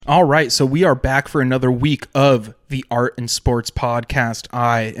All right, so we are back for another week of the Art and Sports Podcast.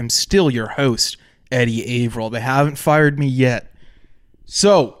 I am still your host, Eddie Averill. They haven't fired me yet.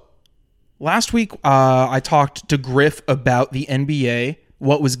 So, last week I talked to Griff about the NBA,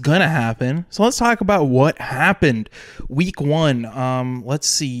 what was going to happen. So let's talk about what happened. Week 1, let's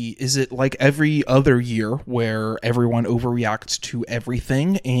see, is it like every other year where everyone overreacts to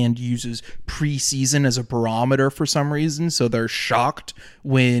everything and uses preseason as a barometer for some reason, so they're shocked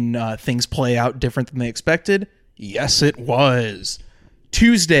when things play out different than they expected? Yes, it was.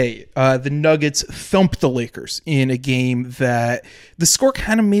 Tuesday, the Nuggets thumped the Lakers in a game that the score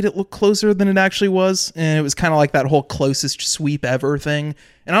kind of made it look closer than it actually was. And it was kind of like that whole closest sweep ever thing.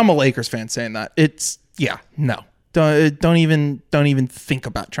 And I'm a Lakers fan saying that. Don't even think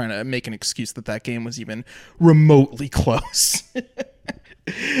about trying to make an excuse that game was even remotely close.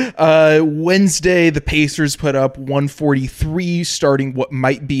 Wednesday, the Pacers put up 143, starting what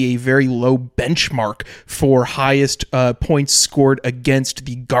might be a very low benchmark for highest points scored against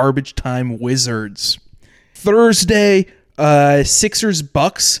the garbage time Wizards. Thursday, Sixers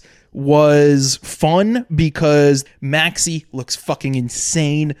Bucks was fun because Maxey looks fucking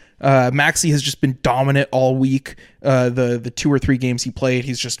insane. Maxey has just been dominant all week. The 2 or 3 games he played,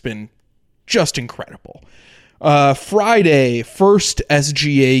 he's just been incredible. Friday, first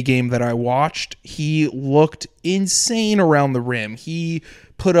SGA game that I watched, he looked insane around the rim. He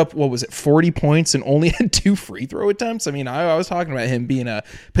put up, 40 points and only had 2 free throw attempts? I mean, I was talking about him being a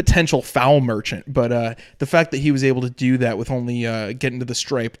potential foul merchant, but the fact that he was able to do that with only getting to the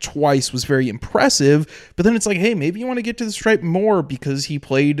stripe twice was very impressive. But then it's like, hey, maybe you want to get to the stripe more because he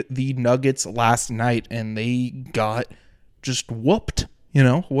played the Nuggets last night and they got just whooped. You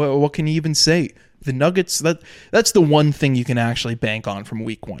know, what can you even say? The Nuggets, that's the one thing you can actually bank on from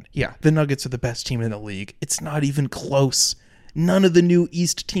week 1. Yeah, the Nuggets are the best team in the league. It's not even close. None of the new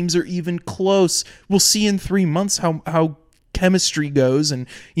East teams are even close. We'll see in 3 months how chemistry goes and,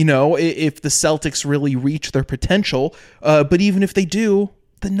 you know, if the Celtics really reach their potential. But even if they do,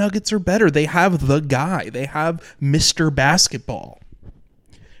 the Nuggets are better. They have the guy. They have Mr. Basketball.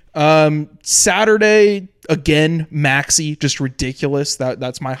 Saturday, again, Maxey, just ridiculous.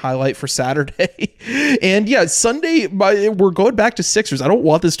 That's my highlight for Saturday. And yeah, Sunday, we're going back to Sixers. I don't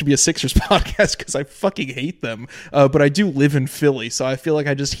want this to be a Sixers podcast because I fucking hate them. But I do live in Philly, so I feel like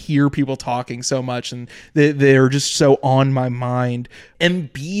I just hear people talking so much and they're just so on my mind.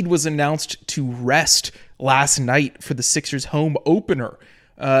 Embiid was announced to rest last night for the Sixers home opener.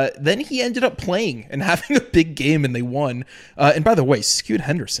 Then he ended up playing and having a big game, and they won. And by the way, Scoot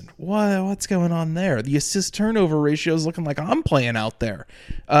Henderson, what's going on there? The assist turnover ratio is looking like I'm playing out there.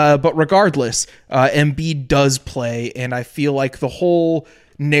 But regardless, Embiid does play, and I feel like the whole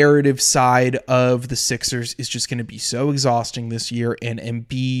narrative side of the Sixers is just going to be so exhausting this year, and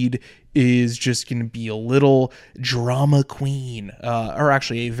Embiid is just going to be a little drama queen, or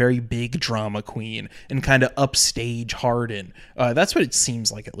actually a very big drama queen, and kind of upstage Harden. That's what it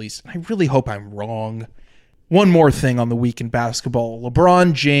seems like, at least. I really hope I'm wrong. One more thing on the week in basketball.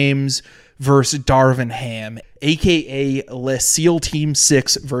 LeBron James versus Darvin Ham, a.k.a. Le SEAL Team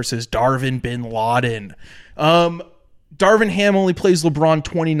 6 versus Darvin Bin Laden. Darvin Ham only plays LeBron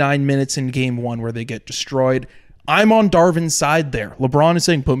 29 minutes in game 1 where they get destroyed. I'm on Darvin's side there. LeBron is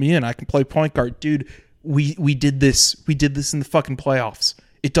saying, put me in. I can play point guard. Dude, we did this. We did this in the fucking playoffs.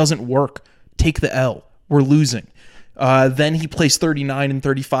 It doesn't work. Take the L. We're losing. Then he plays 39 and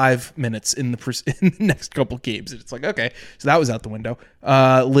 35 minutes in the next couple games. And it's like, okay, so that was out the window.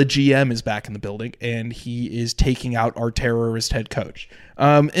 Le GM is back in the building, and he is taking out our terrorist head coach.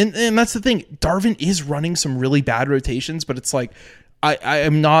 And that's the thing. Darvin is running some really bad rotations, but it's like, I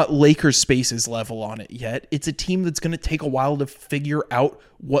am not Lakers Spaces level on it yet. It's a team that's going to take a while to figure out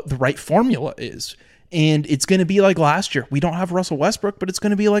what the right formula is. And it's going to be like last year. We don't have Russell Westbrook, but it's going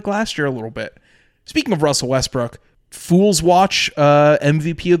to be like last year a little bit. Speaking of Russell Westbrook, Fool's Watch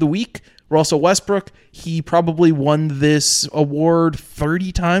MVP of the week, Russell Westbrook. He probably won this award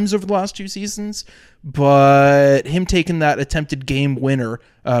 30 times over the last 2 seasons, but him taking that attempted game winner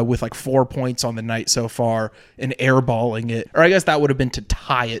with like 4 points on the night so far and airballing it, or I guess that would have been to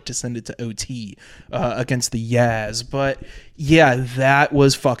tie it to send it to OT against the Yaz. But yeah, that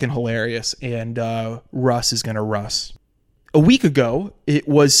was fucking hilarious, and Russ is going to Russ. A week ago, it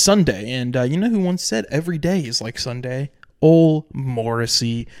was Sunday, and you know who once said every day is like Sunday? Ol'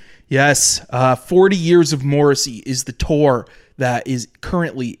 Morrissey. Yes, 40 Years of Morrissey is the tour that is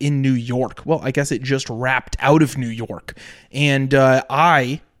currently in New York. Well, I guess it just wrapped out of New York. And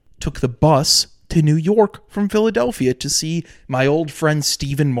I took the bus to New York from Philadelphia to see my old friend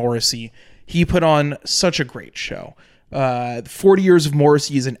Stephen Morrissey. He put on such a great show. 40 Years of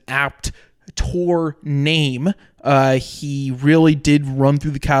Morrissey is an apt tour name. He really did run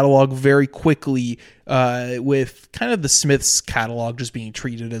through the catalog very quickly, with kind of the Smiths catalog just being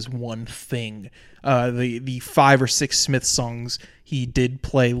treated as one thing. The 5 or 6 Smith songs he did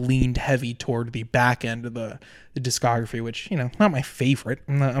play leaned heavy toward the back end of the discography, which, not my favorite.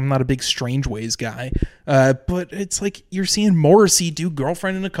 I'm not a big Strange Ways guy. But it's like you're seeing Morrissey do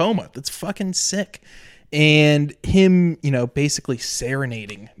Girlfriend in a Coma. That's fucking sick. And him, basically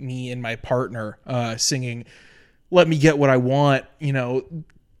serenading me and my partner, singing Let Me Get What I Want,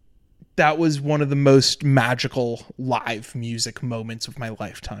 that was one of the most magical live music moments of my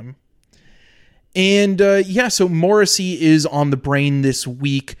lifetime. And so Morrissey is on the brain this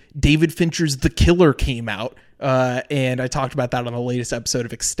week. David Fincher's The Killer came out. And I talked about that on the latest episode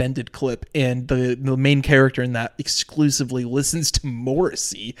of Extended Clip. And the main character in that exclusively listens to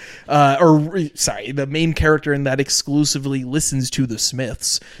Morrissey. The main character in that exclusively listens to the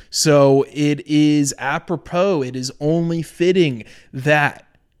Smiths. So it is apropos, it is only fitting that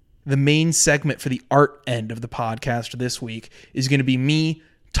the main segment for the art end of the podcast this week is going to be me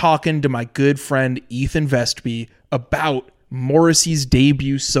talking to my good friend Ethan Vestby about Morrissey's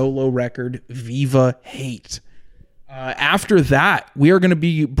debut solo record, Viva Hate. After that, we are going to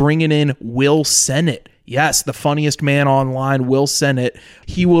be bringing in Will Sennett. Yes, the funniest man online, Will Sennett.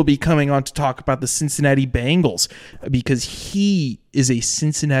 He will be coming on to talk about the Cincinnati Bengals because he is a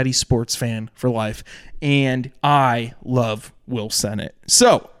Cincinnati sports fan for life, and I love Will Sennett.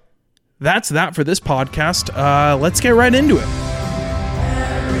 So that's that for this podcast. Let's get right into it.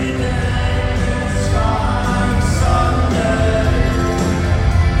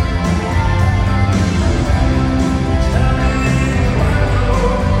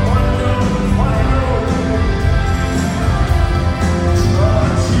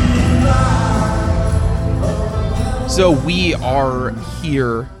 So we are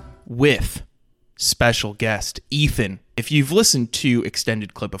here with special guest Ethan. If you've listened to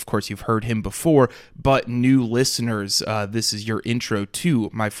Extended Clip, of course, you've heard him before, but new listeners, this is your intro to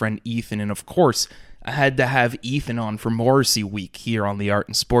my friend Ethan. And of course, I had to have Ethan on for Morrissey Week here on the Art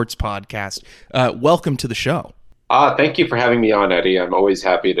and Sports Podcast. Welcome to the show. Thank you for having me on, Eddie. I'm always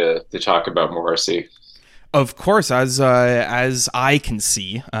happy to talk about Morrissey. Of course, as I can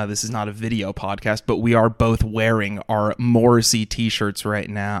see, this is not a video podcast, but we are both wearing our Morrissey t-shirts right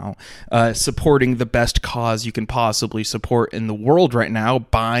now, supporting the best cause you can possibly support in the world right now,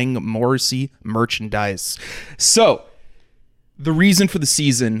 buying Morrissey merchandise. So, the reason for the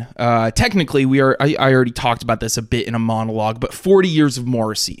season, technically, I already talked about this a bit in a monologue, but 40 Years of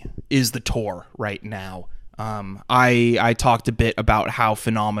Morrissey is the tour right now. I talked a bit about how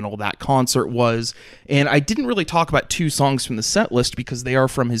phenomenal that concert was, and I didn't really talk about 2 songs from the set list because they are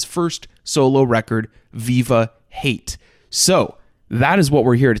from his first solo record, Viva Hate. So that is what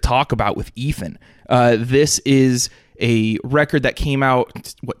we're here to talk about with Ethan. This is a record that came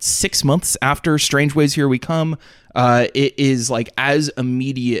out, 6 months after Strange Ways Here We Come. It is like as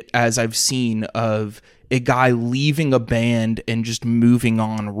immediate as I've seen of a guy leaving a band and just moving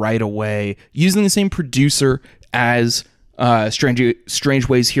on right away, using the same producer as Strange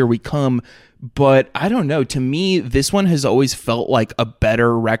Ways Here We Come. But I don't know, to me, this one has always felt like a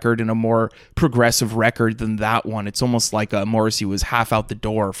better record and a more progressive record than that one. It's almost like Morrissey was half out the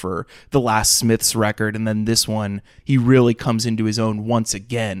door for the last Smiths record, and then this one, he really comes into his own once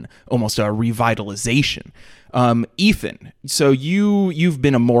again, almost a revitalization. Ethan, so you've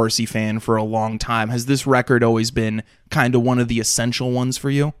been a Morrissey fan for a long time. Has this record always been kind of one of the essential ones for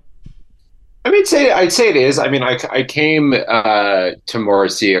you? I'd say it is. I mean, I came to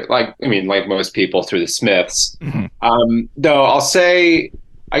Morrissey like most people through the Smiths. Mm-hmm. Though I'll say,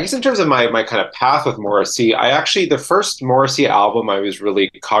 I guess in terms of my kind of path with Morrissey, the first Morrissey album I was really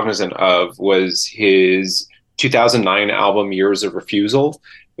cognizant of was his 2009 album Years of Refusal,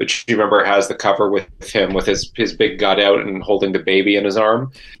 which you remember has the cover with him with his big gut out and holding the baby in his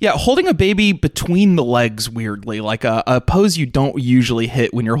arm. Yeah, holding a baby between the legs, weirdly, like a pose you don't usually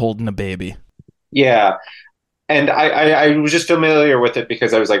hit when you're holding a baby. Yeah, and I was just familiar with it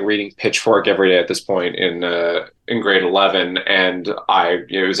because I was like reading Pitchfork every day at this point in grade 11, and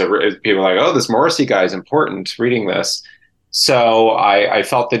people were like, oh, this Morrissey guy is important, reading this. So I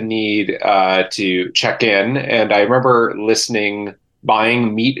felt the need to check in, and I remember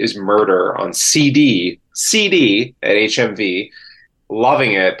buying Meat is Murder on CD at HMV,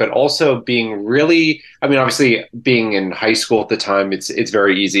 loving it, but also being really, obviously being in high school at the time, it's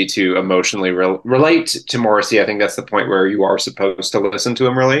very easy to emotionally relate to Morrissey. I think that's the point where you are supposed to listen to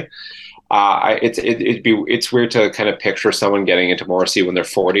him really. It's weird to kind of picture someone getting into Morrissey when they're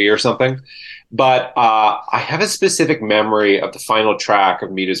 40 or something. But I have a specific memory of the final track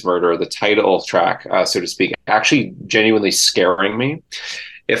of Meet His Murder, the title track, so to speak, actually genuinely scaring me.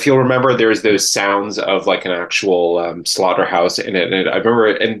 If you'll remember, there's those sounds of like an actual slaughterhouse in it. And I remember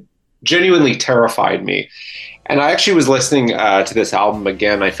it and genuinely terrified me. And I actually was listening to this album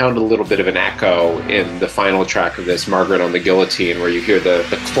again. I found a little bit of an echo in the final track of this, Margaret on the Guillotine, where you hear the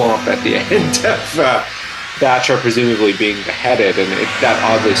clomp at the end of Thatcher presumably being beheaded, and that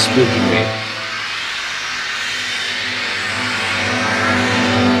oddly spooking me.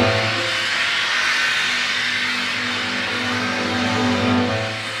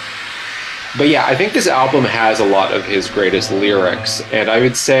 But yeah, I think this album has a lot of his greatest lyrics, and I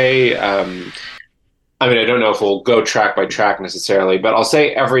would say, I mean, I don't know if we'll go track by track necessarily, but I'll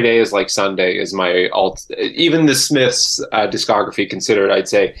say Every Day is Like Sunday is my even the Smiths discography considered, I'd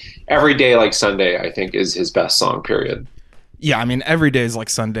say Every Day Like Sunday, I think, is his best song, period. Yeah, I mean, Every Day is Like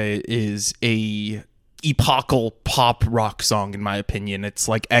Sunday is a epochal pop rock song, in my opinion. It's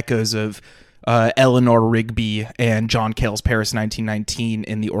like echoes of Eleanor Rigby and John Cale's Paris 1919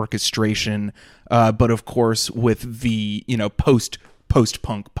 in the orchestration, but of course with the,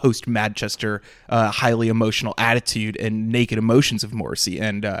 post-punk, post-Manchester, highly emotional attitude and naked emotions of Morrissey.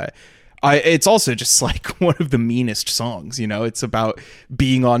 And it's also just like one of the meanest songs. It's about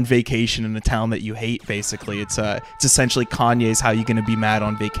being on vacation in a town that you hate, basically. It's essentially Kanye's How You Gonna Be Mad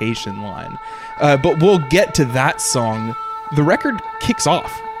on Vacation line. But we'll get to that song. The record kicks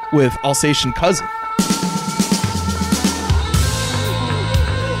off with Alsatian Cousin.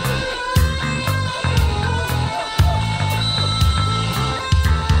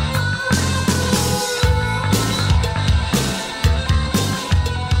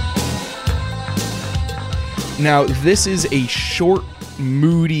 Now, this is a short,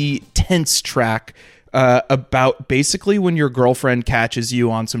 moody, tense track about basically when your girlfriend catches you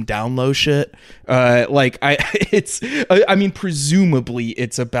on some down low shit. Presumably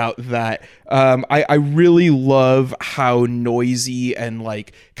it's about that. I really love how noisy and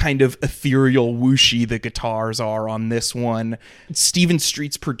like kind of ethereal whooshy the guitars are on this one. Stephen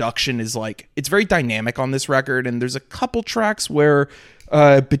Street's production is like, it's very dynamic on this record, and there's a couple tracks where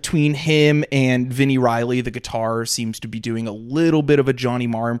between him and Vinnie Riley, the guitar seems to be doing a little bit of a Johnny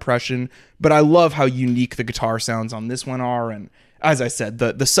Marr impression, but I love how unique the guitar sounds on this one are. And as I said,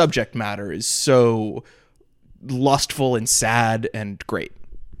 the subject matter is so lustful and sad and great.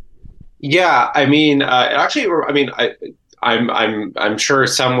 Yeah, I mean, I'm sure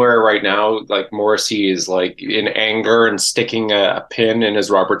somewhere right now, like Morrissey is like in anger and sticking a pin in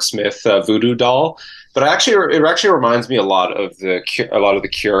his Robert Smith voodoo doll. But it actually reminds me a lot of the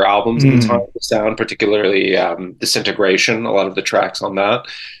Cure albums at the time. The sound, particularly Disintegration, a lot of the tracks on that,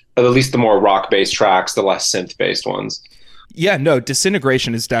 at least the more rock-based tracks, the less synth-based ones. Yeah, no,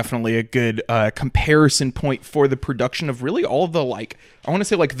 Disintegration is definitely a good comparison point for the production of really all of the, like, I want to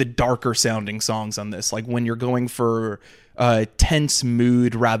say like the darker sounding songs on this. Like when you're going for tense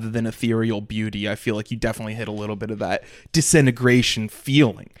mood rather than ethereal beauty, I feel like you definitely hit a little bit of that Disintegration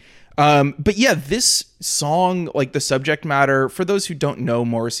feeling. But yeah, this song, like the subject matter, for those who don't know,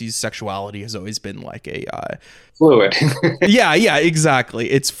 Morrissey's sexuality has always been like a fluid. yeah, exactly.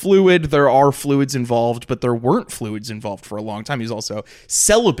 It's fluid. There are fluids involved, but there weren't fluids involved for a long time. He's also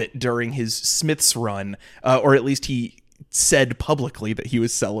celibate during his Smiths run, or at least he said publicly that he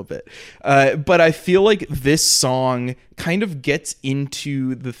was celibate. But I feel like this song kind of gets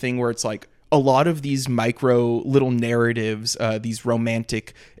into the thing where it's like, a lot of these micro little narratives, these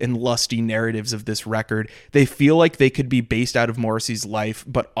romantic and lusty narratives of this record, they feel like they could be based out of Morrissey's life,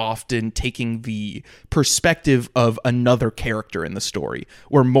 but often taking the perspective of another character in the story,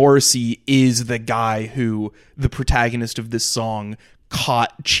 where Morrissey is the guy who the protagonist of this song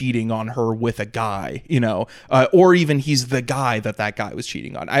caught cheating on her with a guy, or even he's the guy that guy was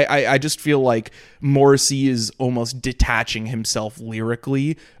cheating on. I just feel like Morrissey is almost detaching himself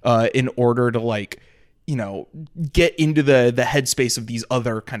lyrically in order to get into the headspace of these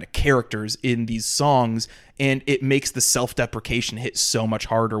other kind of characters in these songs, and it makes the self-deprecation hit so much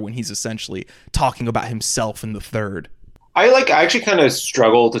harder when he's essentially talking about himself in the third. I actually kind of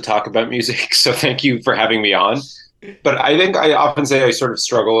struggle to talk about music, so thank you for having me on. But I think I often say I sort of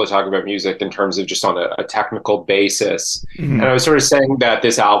struggle to talk about music in terms of just on a technical basis. Mm-hmm. And I was sort of saying that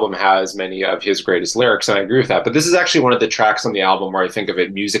this album has many of his greatest lyrics, and I agree with that. But this is actually one of the tracks on the album where I think of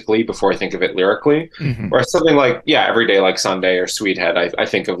it musically before I think of it lyrically. Mm-hmm. Where something like, Every Day Like Sunday or Sweethead, I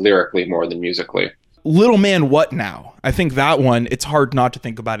think of lyrically more than musically. Little Man What Now? I think that one, it's hard not to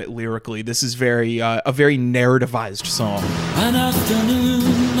think about it lyrically. This is very a very narrativized song. An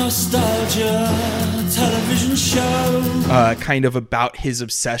afternoon nostalgia television show. Kind of about his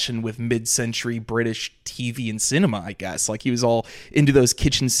obsession with mid-century British TV and cinema, I guess. Like, he was all into those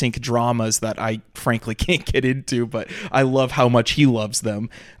kitchen sink dramas that I frankly can't get into, but I love how much he loves them.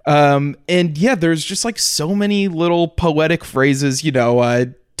 And yeah, there's just like so many little poetic phrases, you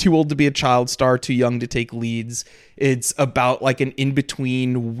know, too old to be a child star, too young to take leads. It's about like an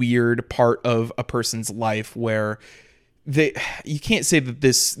in-between weird part of a person's life where you can't say that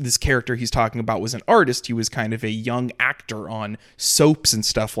this character he's talking about was an artist. He was kind of a young actor on soaps and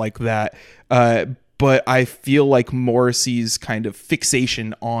stuff like that. But I feel like Morrissey's kind of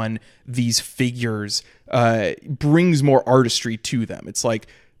fixation on these figures brings more artistry to them. It's like,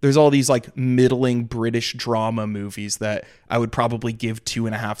 there's all these like middling British drama movies that I would probably give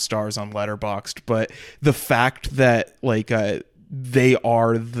 2.5 stars on Letterboxd. But the fact that like they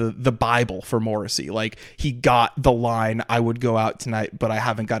are the Bible for Morrissey, like he got the line, "I would go out tonight, but I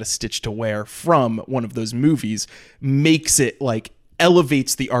haven't got a stitch to wear," from one of those movies, makes it like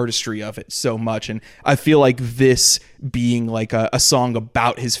elevates the artistry of it so much. And I feel like this being like a song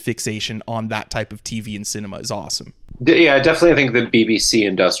about his fixation on that type of TV and cinema is awesome. Yeah, definitely. I think the BBC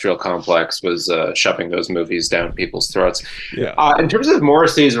industrial complex was shoving those movies down people's throats. Yeah. In terms of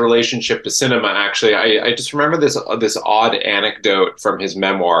Morrissey's relationship to cinema, actually, I just remember this odd anecdote from his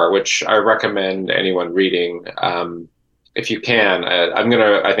memoir, which I recommend anyone reading if you can. I'm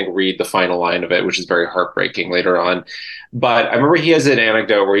gonna, I think, read the final line of it, which is very heartbreaking later on. But I remember he has an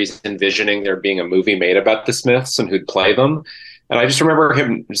anecdote where he's envisioning there being a movie made about the Smiths and who'd play them. And I just remember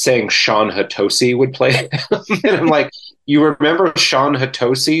him saying Sean Hatosi would play him. And I'm like, you remember Sean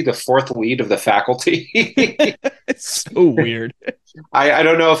Hatosi, the fourth lead of The Faculty? It's so weird. I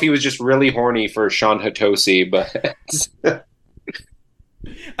don't know if he was just really horny for Sean Hatosi, but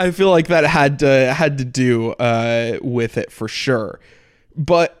I feel like that had to do with it for sure.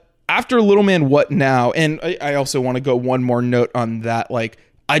 But after Little Man What Now? And I also want to go one more note on that. Like,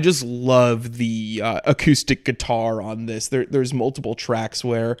 I just love the acoustic guitar on this. There's multiple tracks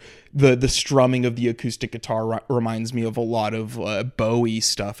where the strumming of the acoustic guitar reminds me of a lot of Bowie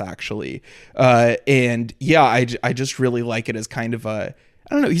stuff, actually. And yeah, I just really like it as kind of a,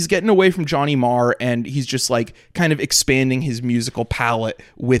 I don't know, he's getting away from Johnny Marr, and he's just like kind of expanding his musical palette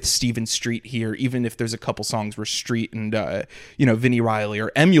with Stephen Street here, even if there's a couple songs where Street and, Vinnie Riley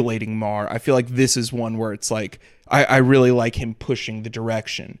are emulating Marr. I feel like this is one where it's like, I really like him pushing the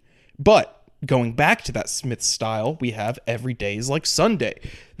direction. But going back to that Smith style, we have Every Day Is Like Sunday.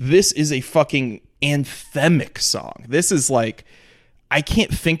 This is a fucking anthemic song. This is like, I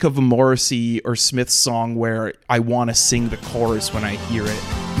can't think of a Morrissey or Smith song where I want to sing the chorus when I hear it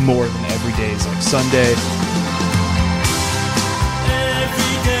more than Every Day Is Like Sunday.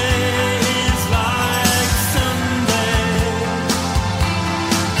 Every day is like Sunday.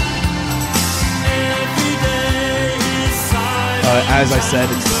 Every day is silent. As I said,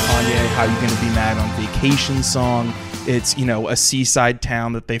 it's the Kanye "How You Gonna Be Mad on Vacation" song. It's, a seaside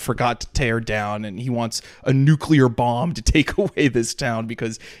town that they forgot to tear down, and he wants a nuclear bomb to take away this town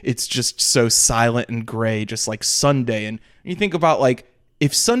because it's just so silent and gray, just like Sunday. And you think about, like,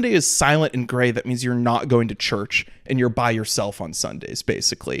 if Sunday is silent and gray, that means you're not going to church and you're by yourself on Sundays,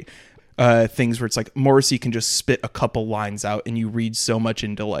 basically. Things where it's like Morrissey can just spit a couple lines out and you read so much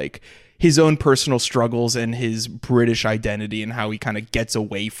into, like, his own personal struggles and his British identity and how he kind of gets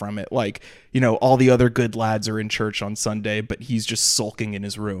away from it. Like, all the other good lads are in church on Sunday, but he's just sulking in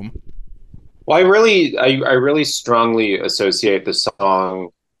his room. Well, I really strongly associate the song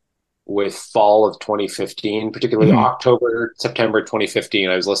with fall of 2015, particularly September 2015.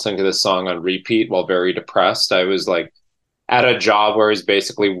 I was listening to this song on repeat while very depressed. I was like at a job where I was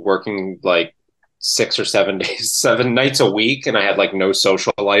basically working like 6 or 7 days, 7 nights a week. And I had like no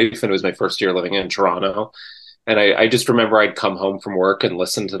social life. And it was my first year living in Toronto. And I just remember I'd come home from work and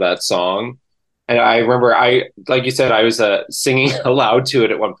listen to that song. And I remember like you said, I was singing aloud to it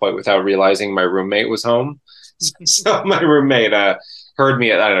at one point without realizing my roommate was home. So my roommate heard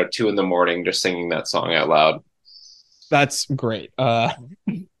me at, I don't know, 2 a.m. just singing that song out loud. That's great.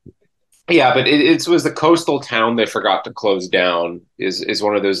 Yeah, but it was the coastal town they forgot to close down is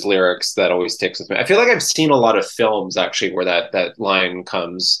one of those lyrics that always sticks with me. I feel like I've seen a lot of films actually where that line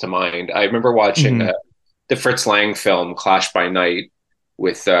comes to mind. I remember watching the Fritz Lang film Clash by Night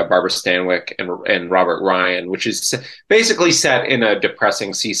with Barbara Stanwyck and Robert Ryan, which is basically set in a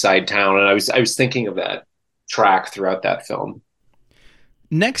depressing seaside town, and I was thinking of that track throughout that film.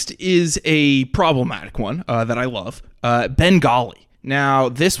 Next is a problematic one that I love, Bengali. Now,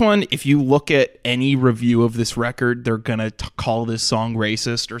 this one, if you look at any review of this record, they're going to call this song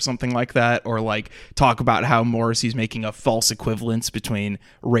racist or something like that, or like talk about how Morrissey's making a false equivalence between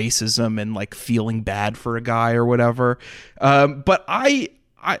racism and like feeling bad for a guy or whatever. But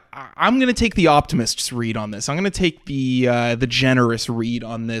I'm going to take the optimist's read on this. I'm going to take the generous read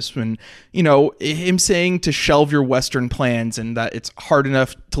on this when, you know, him saying to shelve your Western plans and that it's hard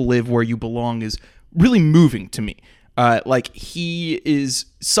enough to live where you belong is really moving to me. Like, he is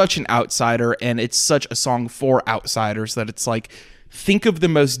such an outsider, and it's such a song for outsiders that it's like, think of the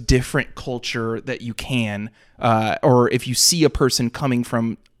most different culture that you can, or if you see a person coming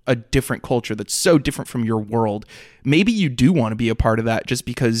from a different culture that's so different from your world, maybe you do want to be a part of that just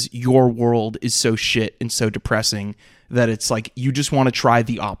because your world is so shit and so depressing that it's like you just want to try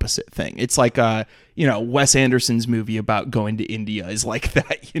the opposite thing. It's like you know, Wes Anderson's movie about going to India is like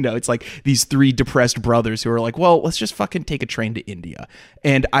that. You know, it's like these three depressed brothers who are like, well, let's just fucking take a train to India.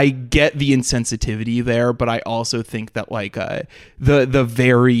 And I get the insensitivity there, but I also think that like the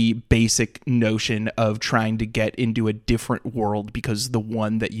very basic notion of trying to get into a different world because the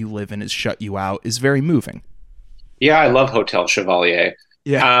one that you live in has shut you out is very moving. Yeah, I love Hotel Chevalier.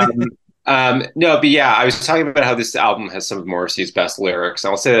 Yeah. No, but yeah, I was talking about how this album has some of Morrissey's best lyrics.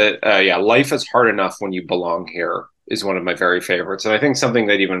 I'll say that, yeah, Life is Hard Enough When You Belong Here is one of my very favorites. And I think something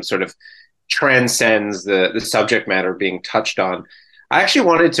that even sort of transcends the subject matter being touched on. I actually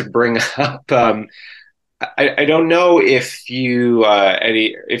wanted to bring up, I don't know if you,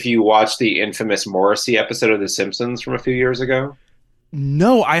 Eddie, if you watched the infamous Morrissey episode of The Simpsons from a few years ago.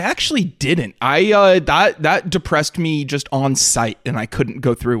 No, I actually didn't. That depressed me just on sight, and I couldn't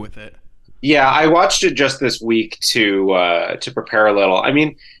go through with it. Yeah, I watched it just this week to prepare a little. I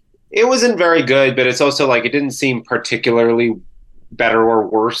mean, it wasn't very good, but it's also like it didn't seem particularly better or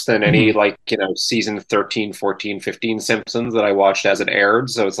worse than any like, you know, season 13, 14, 15 Simpsons that I watched as it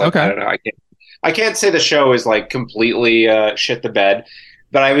aired. So it's like, okay. I don't know. I can't say the show is like completely shit the bed,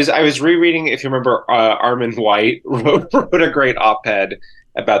 but I was rereading. If you remember, Armin White wrote a great op-ed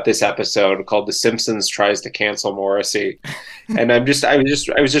about this episode called "The Simpsons Tries to Cancel Morrissey," and I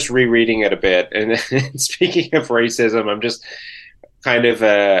was just rereading it a bit. And speaking of racism, I'm just kind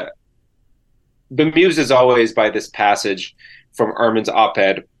of bemused as always by this passage from Armin's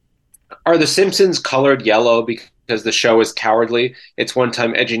op-ed. Are the Simpsons colored yellow because the show is cowardly? It's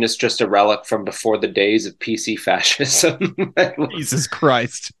one-time edginess just a relic from before the days of PC fascism. Jesus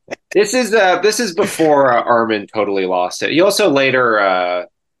Christ. This is before Armin totally lost it. He also later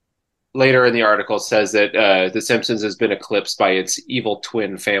in the article says that The Simpsons has been eclipsed by its evil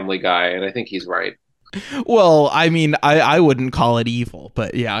twin Family Guy, and I think he's right. Well, I mean, I wouldn't call it evil,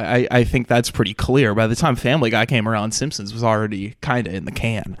 but yeah, I think that's pretty clear. By the time Family Guy came around, Simpsons was already kind of in the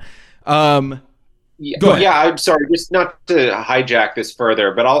can. Yeah, I'm sorry, just not to hijack this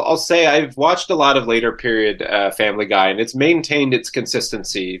further, but I'll say I've watched a lot of later period Family Guy, and it's maintained its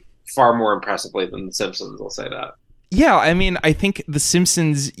consistency far more impressively than The Simpsons. I'll say that. Yeah, I mean, I think The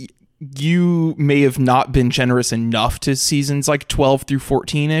Simpsons, you may have not been generous enough to seasons like 12 through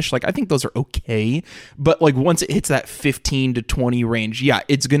 14-ish. Like, I think those are okay. But, like, once it hits that 15 to 20 range, yeah,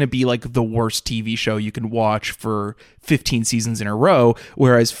 it's going to be, like, the worst TV show you can watch for 15 seasons in a row.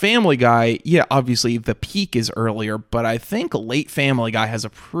 Whereas Family Guy, yeah, obviously the peak is earlier, but I think late Family Guy has a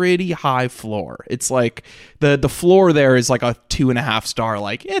pretty high floor. It's like the floor there is like a 2.5 star.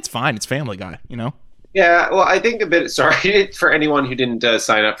 Like, yeah, it's fine. It's Family Guy, you know? Yeah, well, I think sorry for anyone who didn't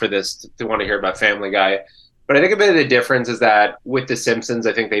sign up for this to want to hear about Family Guy, but I think a bit of the difference is that with The Simpsons,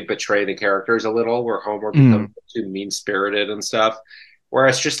 I think they betray the characters a little, where Homer becomes too mean-spirited and stuff,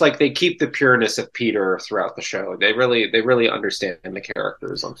 whereas just like they keep the pureness of Peter throughout the show. They really understand the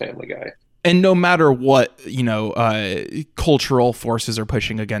characters on Family Guy. And no matter what, you know, cultural forces are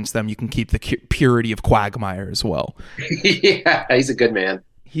pushing against them, you can keep the purity of Quagmire as well. Yeah, he's a good man.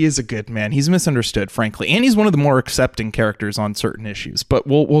 He is a good man. He's misunderstood, frankly, and he's one of the more accepting characters on certain issues. But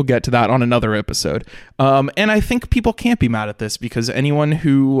we'll get to that on another episode. And I think people can't be mad at this because anyone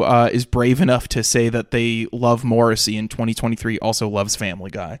who is brave enough to say that they love Morrissey in 2023 also loves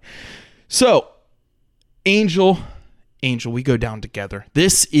Family Guy. So, Angel, we go down together.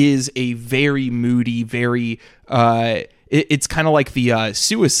 This is a very moody, very it's kind of like the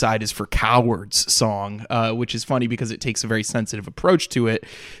Suicide is for Cowards song, which is funny because it takes a very sensitive approach to it.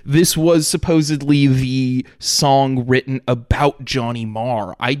 This was supposedly the song written about Johnny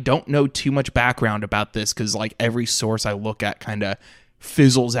Marr. I don't know too much background about this because like every source I look at kind of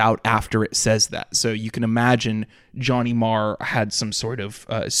fizzles out after it says that. So you can imagine Johnny Marr had some sort of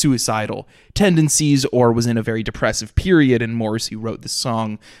suicidal tendencies or was in a very depressive period, and Morrissey wrote this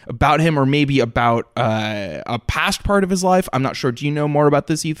song about him, or maybe about a past part of his life. I'm not sure. Do you know more about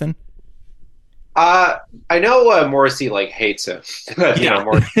this, Ethan? I know Morrissey hates him.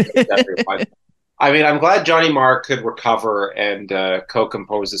 Morrissey I mean, I'm glad Johnny Marr could recover and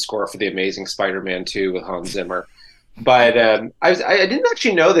co-compose the score for the amazing Spider-Man 2 with Hans Zimmer. But I didn't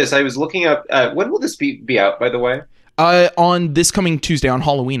actually know this. I was looking up. When will this be out, by the way? On this coming Tuesday, on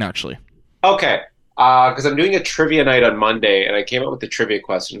Halloween, actually. Okay. Because I'm doing a trivia night on Monday, and I came up with the trivia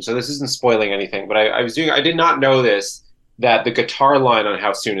question. So this isn't spoiling anything. But I did not know this, that the guitar line on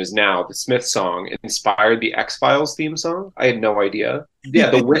How Soon Is Now, the Smith song, inspired the X-Files theme song. I had no idea. Yeah,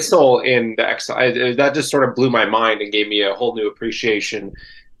 the whistle in the X-Files, that just sort of blew my mind and gave me a whole new appreciation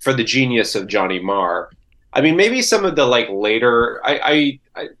for the genius of Johnny Marr. I mean, maybe some of the later.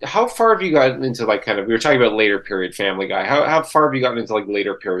 How far have you gotten into we were talking about later period Family Guy. How far have you gotten into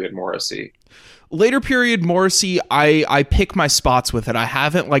later period Morrissey? Later period Morrissey, I pick my spots with it. I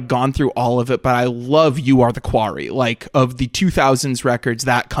haven't gone through all of it, but I love You Are the Quarry. Of the 2000s records,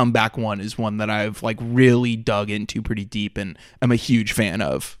 that Comeback one is one that I've really dug into pretty deep and I'm a huge fan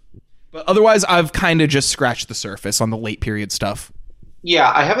of. But otherwise, I've kind of just scratched the surface on the late period stuff.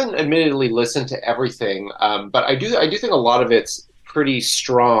 Yeah, I haven't admittedly listened to everything, but I do think a lot of it's pretty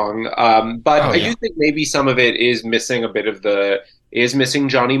strong. I do think maybe some of it is missing missing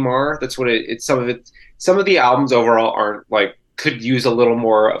Johnny Marr. That's what it's some of it. Some of the albums overall aren't could use a little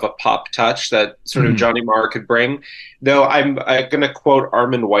more of a pop touch that sort of Johnny Marr could bring. Though I'm going to quote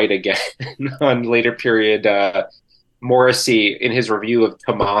Armand White again on later period Morrissey in his review of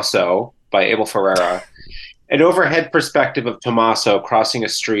Tommaso by Abel Ferrara. An overhead perspective of Tommaso crossing a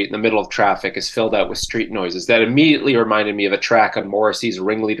street in the middle of traffic is filled out with street noises. That immediately reminded me of a track on Morrissey's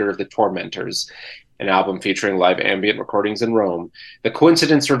Ringleader of the Tormentors, an album featuring live ambient recordings in Rome. The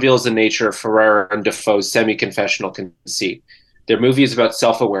coincidence reveals the nature of Ferrara and Defoe's semi-confessional conceit. Their movie is about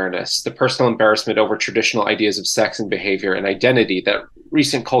self-awareness, the personal embarrassment over traditional ideas of sex and behavior and identity that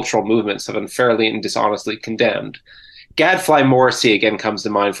recent cultural movements have unfairly and dishonestly condemned. Gadfly Morrissey again comes to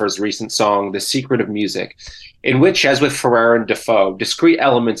mind for his recent song, The Secret of Music, in which, as with Ferrara and Defoe, discrete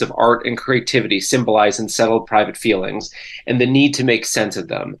elements of art and creativity symbolize unsettled private feelings and the need to make sense of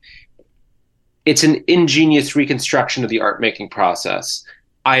them. It's an ingenious reconstruction of the art-making process.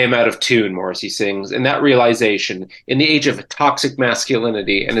 I am out of tune, Morrissey sings, and that realization, in the age of toxic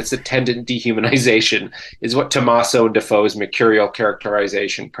masculinity and its attendant dehumanization, is what Tommaso and Defoe's mercurial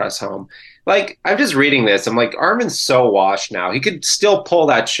characterization press home. I'm just reading this. I'm Armin's so washed now. He could still pull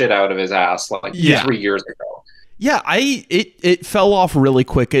that shit out of his ass 3 years ago. Yeah, it fell off really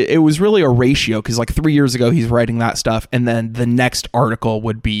quick. It was really a ratio because 3 years ago he's writing that stuff, and then the next article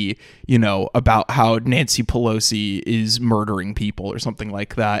would be, about how Nancy Pelosi is murdering people or something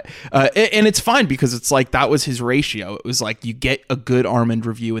like that. And it's fine because it's that was his ratio. It was you get a good Armand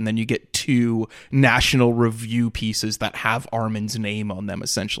review, and then you get 2 National Review pieces that have Armand's name on them,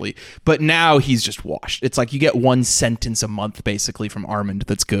 essentially. But now he's just washed. It's you get 1 sentence a month basically from Armand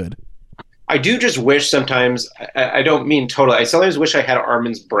that's good. I do just wish sometimes, I don't mean totally, I sometimes wish I had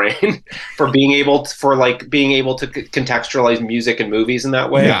Armin's brain for being able to contextualize music and movies in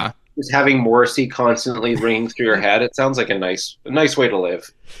that way. Yeah. Just having Morrissey constantly ringing through your head, it sounds like a nice way to live.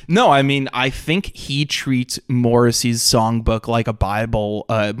 No, I mean, I think he treats Morrissey's songbook like a Bible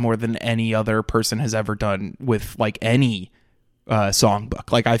more than any other person has ever done with any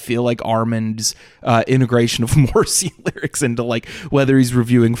songbook. I feel Armand's integration of Morrissey lyrics into whether he's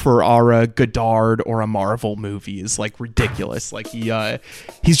reviewing for a Godard or a Marvel movie is ridiculous.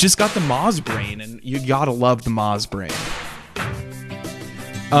 He's just got the Moz brain, and you gotta love the Moz brain.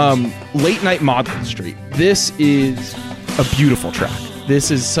 Late Night Maudlin Street. This is a beautiful track.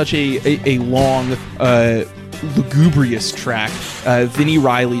 This is such a long, lugubrious track. Vinnie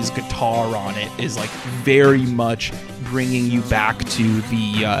Riley's guitar on it is very much bringing you back to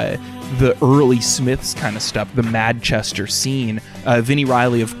the early Smiths kind of stuff, the Manchester scene. Vinnie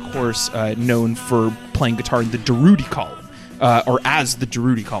Riley, of course, known for playing guitar in the Durutti Column, or as the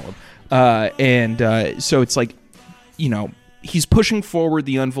Durutti Column. So it's he's pushing forward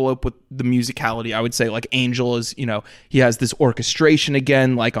the envelope with the musicality. I would say Angel is, he has this orchestration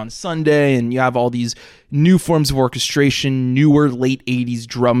again, on Sunday, and you have all these new forms of orchestration, newer late 80s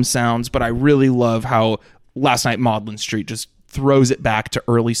drum sounds. But I really love how Last Night Maudlin Street just throws it back to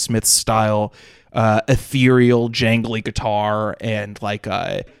early Smith style, ethereal, jangly guitar, and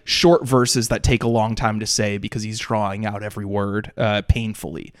short verses that take a long time to say because he's drawing out every word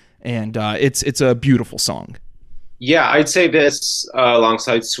painfully. And it's a beautiful song. Yeah, I'd say this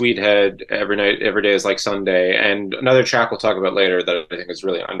alongside Sweethead, Every Night, Every Day is Like Sunday, and another track we'll talk about later that I think is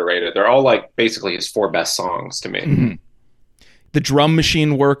really underrated. They're all like basically his four best songs to me. Mhm. The drum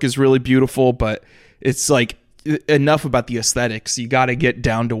machine work is really beautiful, but it's like enough about the aesthetics. You got to get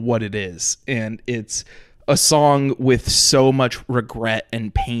down to what it is. And it's a song with so much regret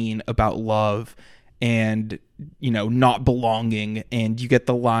and pain about love and, not belonging. And you get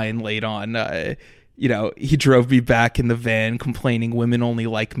the line laid on, he drove me back in the van complaining women only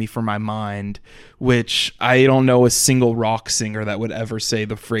like me for my mind, which I don't know a single rock singer that would ever say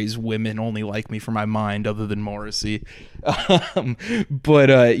the phrase women only like me for my mind other than Morrissey.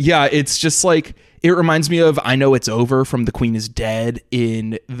 Yeah, it's just like, it reminds me of I Know It's Over from The Queen Is Dead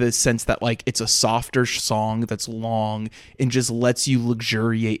in the sense that like it's a softer song that's long and just lets you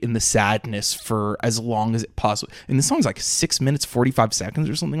luxuriate in the sadness for as long as it possible. And the song's like 6 minutes, 45 seconds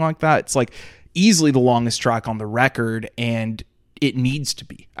or something like that. It's like easily the longest track on the record, and it needs to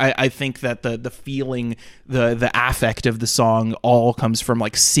be. I think that the feeling, the affect of the song all comes from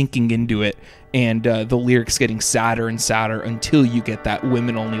like sinking into it, and the lyrics getting sadder and sadder until you get that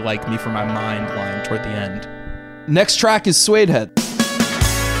women only like me for my mind line toward the end. Next track is Suede Head.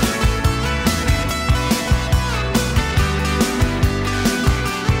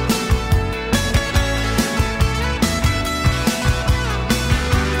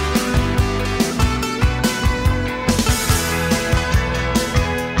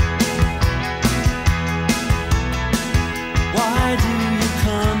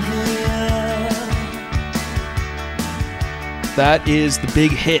 That is the big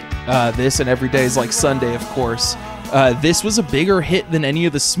hit. This and Every Day is Like Sunday, of course. This was a bigger hit than any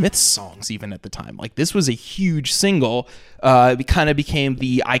of the Smiths songs even at the time. Like, this was a huge single. It kind of became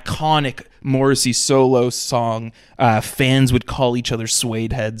the iconic Morrissey solo song. Fans would call each other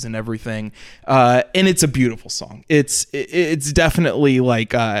suede heads and everything. And it's a beautiful song. It's definitely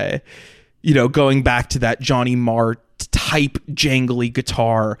like, going back to that Johnny Marr type jangly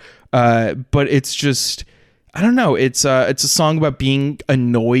guitar. But it's just, I don't know. It's a song about being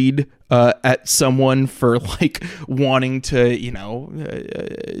annoyed at someone for like wanting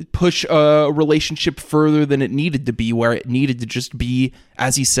to, push a relationship further than it needed to be, where it needed to just be,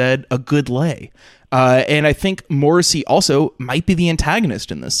 as he said, a good lay. And I think Morrissey also might be the antagonist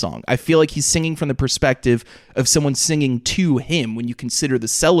in this song. I feel like he's singing from the perspective of someone singing to him when you consider the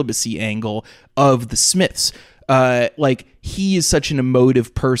celibacy angle of the Smiths. Like, he is such an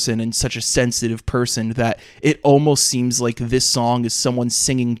emotive person and such a sensitive person that it almost seems like this song is someone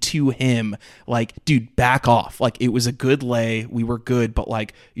singing to him, like, dude, back off. Like, it was a good lay, we were good, but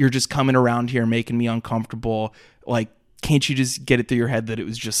like, you're just coming around here making me uncomfortable. Like, can't you just get it through your head that it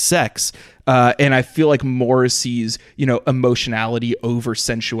was just sex? And I feel like Morrissey's, emotionality over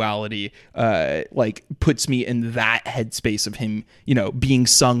sensuality, like, puts me in that headspace of him, being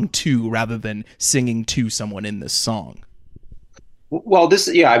sung to rather than singing to someone in this song. Well, this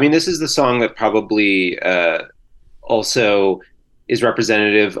is the song that probably also is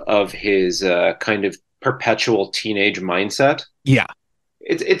representative of his kind of perpetual teenage mindset. Yeah.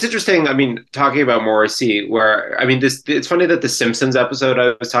 It's interesting. I mean, talking about Morrissey, it's funny that the Simpsons episode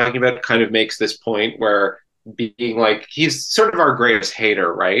I was talking about kind of makes this point where being like, he's sort of our greatest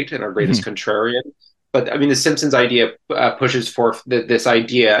hater, right? And our greatest contrarian. But I mean, the Simpsons idea pushes forth this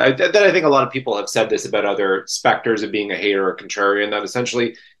idea that I think a lot of people have said this about other specters of being a hater or contrarian, that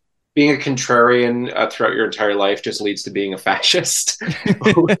essentially being a contrarian throughout your entire life just leads to being a fascist,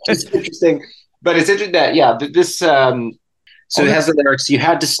 which is interesting. But it's interesting that, this... So it has the lyrics, "You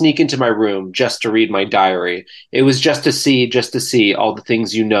had to sneak into my room just to read my diary. It was just to see all the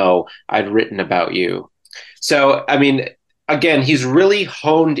things I'd written about you." So, I mean, again, he's really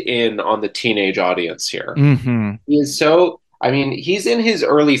honed in on the teenage audience here. Mm-hmm. He is he's in his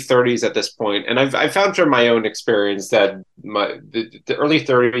early 30s at this point, and I've found from my own experience that the early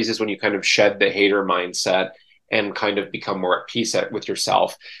 30s is when you kind of shed the hater mindset and kind of become more at peace with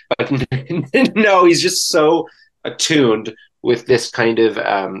yourself. But no, he's just so attuned with this kind of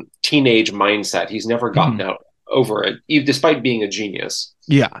teenage mindset. He's never gotten out over it, despite being a genius.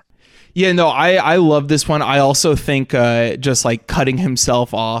 Yeah. Yeah, no, I love this one. I also think just like cutting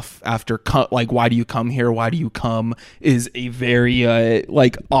himself off after like, why do you come here? Why do you come? Is a very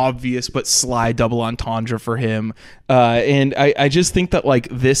like obvious but sly double entendre for him. And I just think that like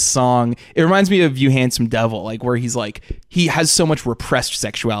this song, it reminds me of You Handsome Devil, like where he's like, he has so much repressed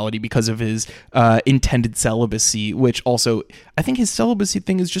sexuality because of his intended celibacy, which also, I think his celibacy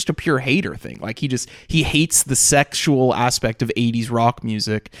thing is just a pure hater thing. Like he hates the sexual aspect of 80s rock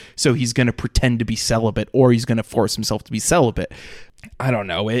music. So he's going to pretend to be celibate, or he's going to force himself to be celibate. I don't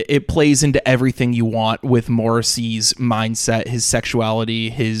know. It plays into everything you want with Morrissey's mindset, his sexuality,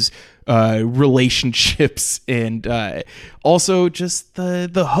 his relationships, and also just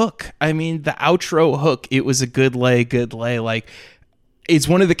the hook. I mean, the outro hook, it was a good lay. Like, it's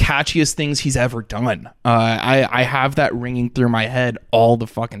one of the catchiest things he's ever done. I have that ringing through my head all the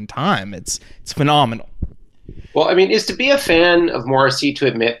fucking time. It's phenomenal. Well, I mean, is to be a fan of Morrissey to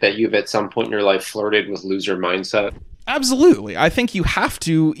admit that you've at some point in your life flirted with loser mindset? Absolutely. I think you have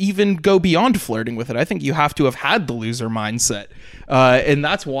to even go beyond flirting with it. I think you have to have had the loser mindset. And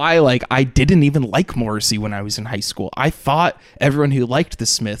that's why, like, I didn't even like Morrissey when I was in high school. I thought everyone who liked the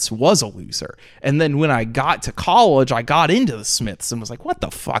Smiths was a loser. And then when I got to college, I got into the Smiths and was like, what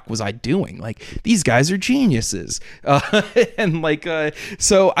the fuck was I doing? Like, these guys are geniuses. And like,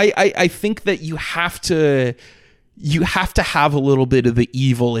 so I think that you have to have a little bit of the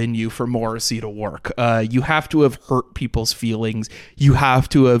evil in you for Morrissey to work. You have to have hurt people's feelings. You have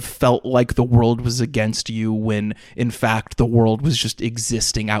to have felt like the world was against you when, in fact, the world was just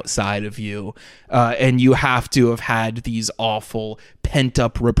existing outside of you. And you have to have had these awful,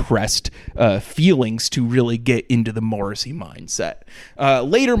 pent-up, repressed feelings to really get into the Morrissey mindset.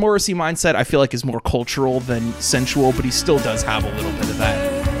 Later Morrissey mindset, I feel like, is more cultural than sensual, but he still does have a little bit of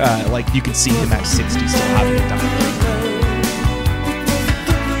that. Like, you can see him at 60 still having a diamond.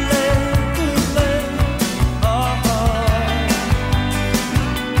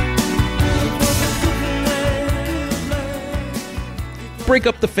 Break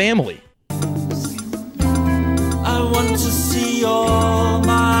up the family. I want to see all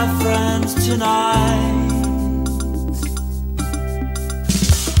my friends tonight.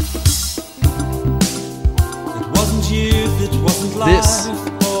 It wasn't youth, it wasn't life.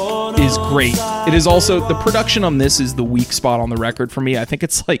 This is great. It is also, the production on this is the weak spot on the record for me. I think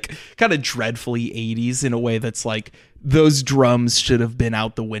it's like kind of dreadfully 80s in a way that's like, those drums should have been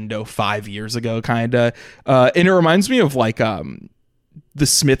out the window 5 years ago, kind of. And it reminds me of like the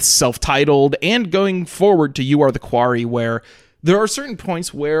Smiths self-titled, and going forward to You Are the Quarry, where there are certain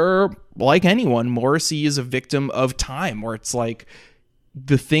points where, like anyone, Morrissey is a victim of time, where it's like,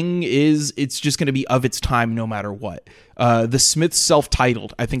 the thing is, it's just going to be of its time no matter what. The Smiths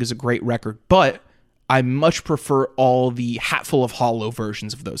self-titled, I think, is a great record, but I much prefer all the Hatful of Hollow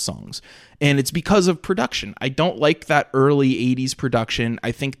versions of those songs. And it's because of production. I don't like that early 80s production.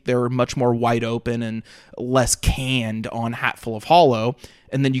 I think they're much more wide open and less canned on Hatful of Hollow.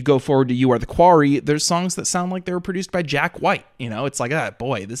 And then you go forward to You Are the Quarry, there's songs that sound like they were produced by Jack White. You know, it's like,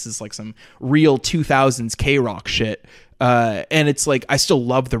 boy, this is like some real 2000s K-rock shit. And it's like, I still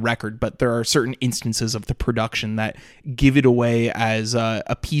love the record, but there are certain instances of the production that give it away as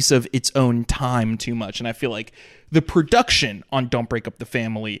a piece of its own time too much. And I feel like the production on Don't Break Up the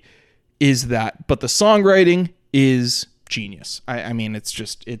Family is that, but the songwriting is genius. I mean, it's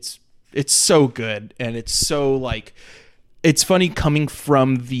just, it's so good. And it's so like, it's funny coming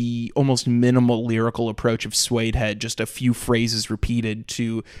from the almost minimal lyrical approach of Suede Head, just a few phrases repeated,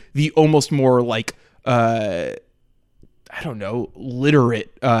 to the almost more like, I don't know,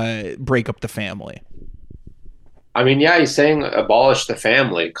 literate Break Up the Family. I mean, yeah, he's saying abolish the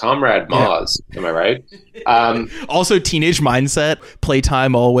family, Comrade Moz. Yeah. Am I right? Also, Teenage Mindset,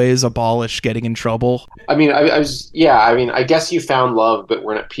 Playtime Always, abolish getting in trouble. I mean, I guess you found love, but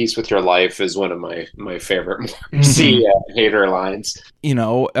weren't at peace with your life is one of my favorite Morrissey hater lines. You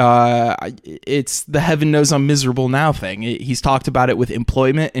know, it's the heaven knows I'm miserable now thing. He's talked about it with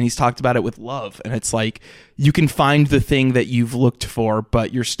employment, and he's talked about it with love. And it's like, you can find the thing that you've looked for,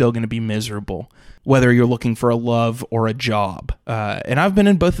 but you're still going to be miserable, whether you're looking for a love or a job. And I've been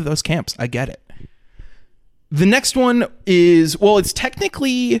in both of those camps. I get it. The next one is, well, it's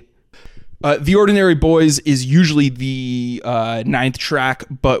technically The Ordinary Boys is usually the ninth track,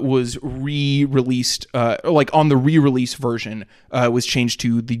 but was re-released, like on the re-release version, was changed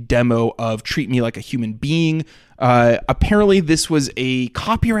to the demo of Treat Me Like a Human Being. Apparently this was a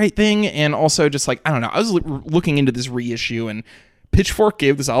copyright thing, and also just like, I don't know, I was looking into this reissue, and Pitchfork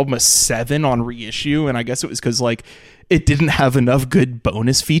gave this album a 7 on reissue, and I guess it was because like it didn't have enough good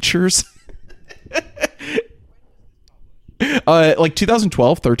bonus features. Like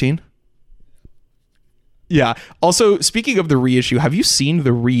 2012, 13. Yeah. Also, speaking of the reissue, have you seen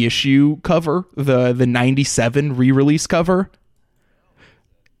the reissue cover, the 97 re-release cover?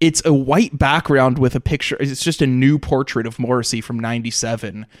 It's a white background with a picture. It's just a new portrait of Morrissey from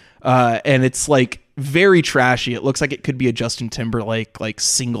 97. And it's like very trashy. It looks like it could be a Justin Timberlake like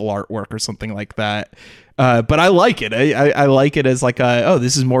single artwork or something like that. But I like it. I like it as like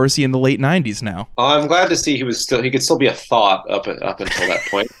this is Morrissey in the late 90s now. I'm glad to see he could still be a thought up until that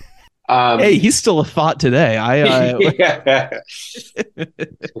point. Hey, he's still a thought today. Yeah.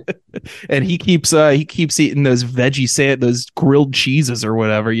 And he keeps eating those those grilled cheeses or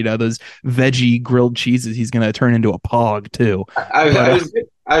whatever, those veggie grilled cheeses. He's gonna turn into a pog too.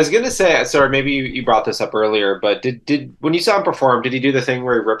 I was gonna say, sorry, maybe you brought this up earlier, but did when you saw him perform, did he do the thing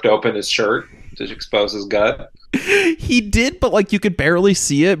where he ripped open his shirt to expose his gut? He did, but like you could barely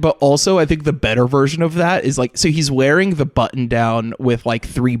see it. But also, I think the better version of that is like, so he's wearing the button down with like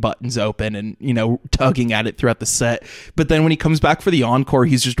 3 buttons open and, tugging at it throughout the set. But then when he comes back for the encore,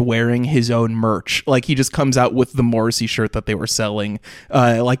 he's just wearing his own merch. Like he just comes out with the Morrissey shirt that they were selling,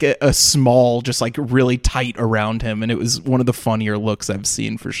 like a small, just like really tight around him. And it was one of the funnier looks I've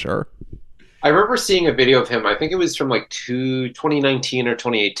seen for sure. I remember seeing a video of him. I think it was from like 2019 or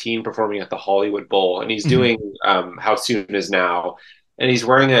 2018, performing at the Hollywood Bowl, and he's doing "How Soon Is Now," and he's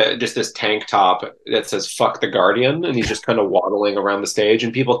wearing just this tank top that says "Fuck the Guardian," and he's just kind of waddling around the stage,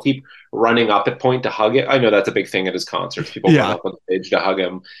 and people keep running up at point to hug it. I know that's a big thing at his concerts. People run up on stage to hug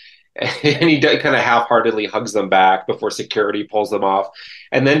him. And he kind of half-heartedly hugs them back before security pulls them off.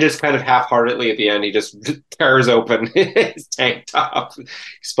 And then just kind of half-heartedly at the end, he just tears open his tank top,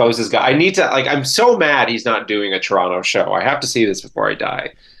 exposes guy. I'm so mad he's not doing a Toronto show. I have to see this before I die.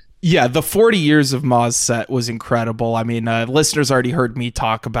 Yeah, the 40 years of Moz set was incredible. I mean, listeners already heard me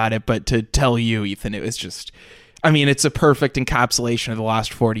talk about it, but to tell you, Ethan, it was just... I mean, it's a perfect encapsulation of the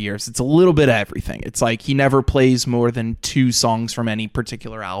last 40 years. It's a little bit of everything. It's like he never plays more than 2 songs from any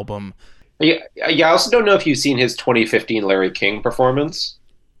particular album. Yeah. I also don't know if you've seen his 2015 Larry King performance.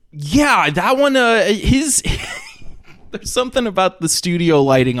 Yeah, that one, there's something about the studio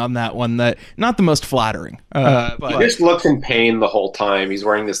lighting on that one that not the most flattering. But he just looks in pain the whole time. He's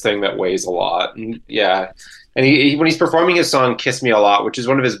wearing this thing that weighs a lot. And yeah. And he when he's performing his song "Kiss Me a Lot," which is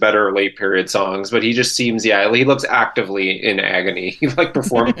one of his better late period songs, but he just seems, he looks actively in agony, like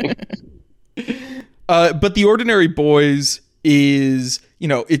performing. But The Ordinary Boys is,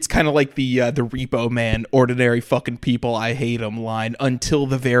 it's kind of like the Repo Man, ordinary fucking people, I hate them line until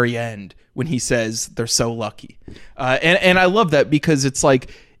the very end when he says they're so lucky. And I love that because it's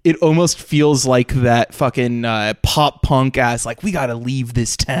like, it almost feels like that fucking pop punk ass, like, we got to leave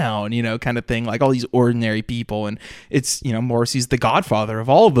this town, kind of thing, like all these ordinary people. And it's, Morrissey's the godfather of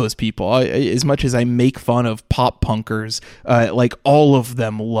all of those people. As much as I make fun of pop punkers, like all of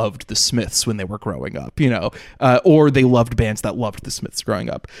them loved the Smiths when they were growing up, or they loved bands that loved the Smiths growing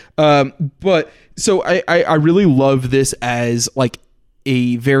up. But so I really love this as like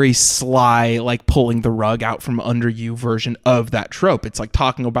a very sly, like pulling the rug out from under you version of that trope. It's like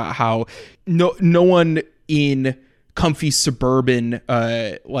talking about how no one in comfy suburban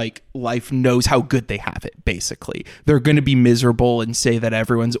like life knows how good they have it. Basically, they're going to be miserable and say that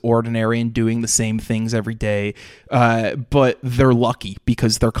everyone's ordinary and doing the same things every day, but they're lucky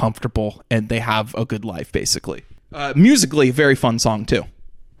because they're comfortable and they have a good life. Basically, musically, very fun song too.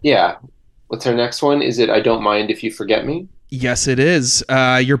 Yeah. What's our next one? Is it "I Don't Mind If You Forget Me"? Yes, it is.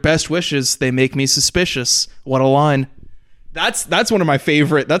 Your best wishes, they make me suspicious. What a line. That's one of my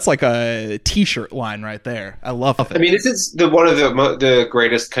favorite. That's like a t-shirt line right there. I love it. I mean, this is one of the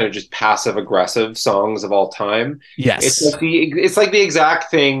greatest kind of just passive aggressive songs of all time. Yes. It's like the exact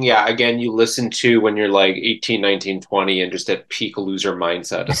thing. Yeah. Again, you listen to when you're like 18, 19, 20 and just at peak loser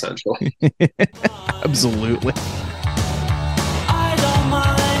mindset, essentially. Absolutely. I don't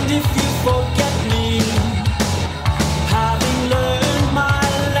mind if you forget me, having learned my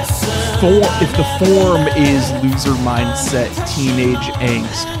lesson. If the form is loser mindset, teenage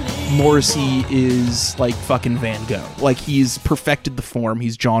angst, Morrissey is like fucking Van Gogh. Like, he's perfected the form.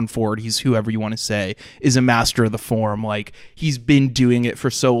 He's John Ford. He's whoever you want to say is a master of the form. Like, he's been doing it for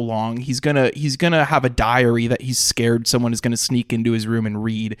so long. He's gonna have a diary that he's scared someone is gonna sneak into his room and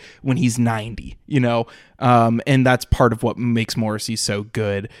read when he's 90. And that's part of what makes Morrissey so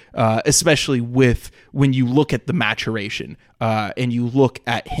good, especially when you look at the maturation and you look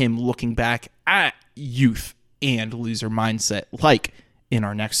at him looking back at youth and loser mindset, like in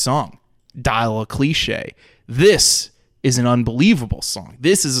our next song, Dial a Cliche. This is an unbelievable song.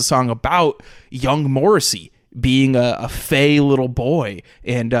 This is a song about young Morrissey being a fey little boy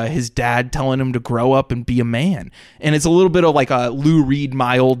and his dad telling him to grow up and be a man. And it's a little bit of like a Lou Reed,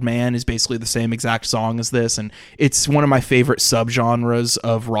 My Old Man is basically the same exact song as this. And it's one of my favorite subgenres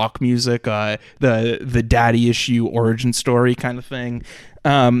of rock music, the daddy issue origin story kind of thing.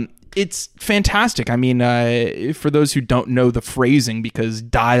 it's fantastic. I mean, for those who don't know the phrasing, because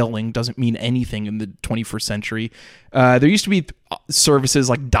dialing doesn't mean anything in the 21st century, there used to be services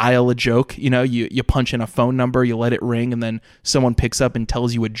like Dial a Joke. You know, you punch in a phone number, you let it ring, and then someone picks up and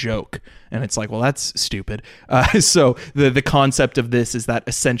tells you a joke. And it's like, well, that's stupid. So the concept of this is that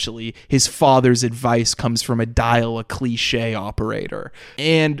essentially his father's advice comes from a dial a cliche operator.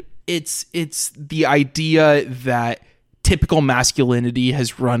 And it's the idea that typical masculinity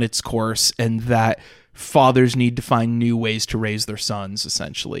has run its course and that fathers need to find new ways to raise their sons,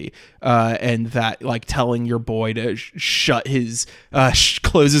 essentially. And that, like, telling your boy to shut his,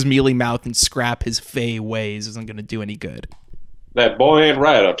 close his mealy mouth and scrap his fey ways isn't going to do any good. That boy ain't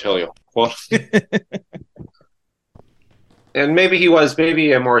right, I'll tell you. Well, and maybe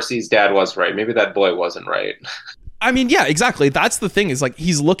Morrissey's dad was right. Maybe that boy wasn't right. I mean, yeah, exactly. That's the thing, is like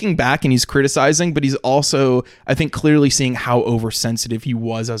he's looking back and he's criticizing, but he's also, I think, clearly seeing how oversensitive he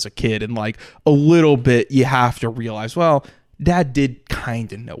was as a kid. And like a little bit, you have to realize, well, dad did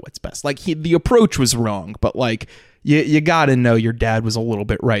kind of know what's best. Like the approach was wrong, but like you got to know your dad was a little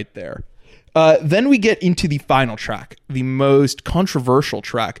bit right there. Then we get into the final track, the most controversial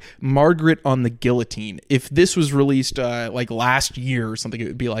track, Margaret on the Guillotine. If this was released like last year or something, it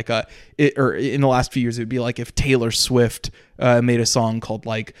would be like or in the last few years, it would be like if Taylor Swift made a song called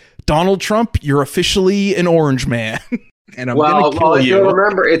like, Donald Trump, you're officially an orange man. And I'm gonna kill you. You'll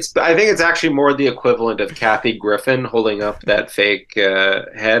remember, I think it's actually more the equivalent of Kathy Griffin holding up that fake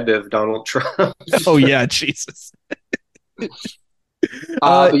head of Donald Trump. Oh yeah, Jesus.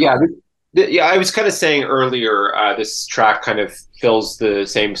 Yeah, I was kind of saying earlier, this track kind of fills the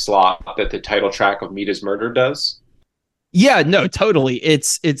same slot that the title track of Meet Is Murder does. Yeah, no, totally.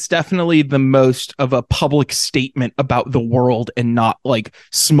 It's definitely the most of a public statement about the world and not like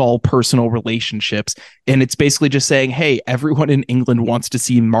small personal relationships. And it's basically just saying, hey, everyone in England wants to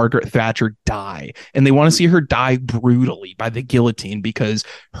see Margaret Thatcher die. And they want to see her die brutally by the guillotine because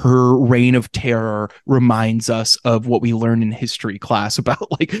her reign of terror reminds us of what we learned in history class about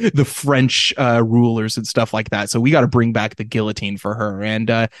like the French rulers and stuff like that. So we got to bring back the guillotine for her.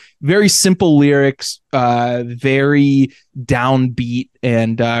 And very simple lyrics, very downbeat,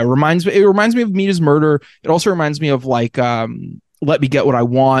 and reminds me of Meet Is Murder. It also reminds me of like Let Me Get What I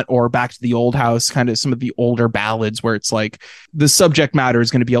Want or Back to the Old House, kind of some of the older ballads where it's like the subject matter is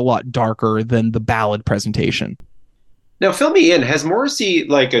going to be a lot darker than the ballad presentation. Now, fill me in. Has Morrissey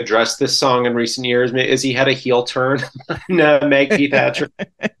like addressed this song in recent years? Has he had a heel turn? Maggie Thatcher,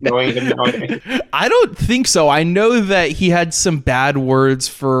 knowing. I don't think so. I know that he had some bad words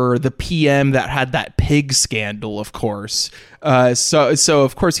for the PM that had that pig scandal, of course. So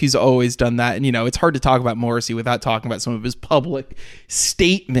of course he's always done that. And, you know, it's hard to talk about Morrissey without talking about some of his public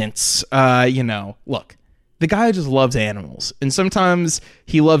statements. Look. The guy just loves animals, and sometimes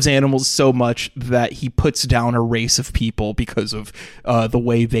he loves animals so much that he puts down a race of people because of the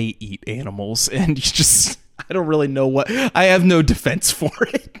way they eat animals. And I don't really know I have no defense for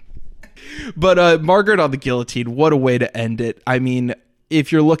it. But Margaret on the Guillotine, what a way to end it. I mean,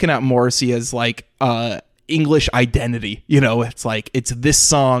 if you're looking at Morrissey as like English identity, you know, it's like it's this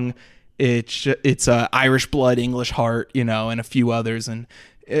song, it's Irish Blood, English Heart, you know, and a few others, and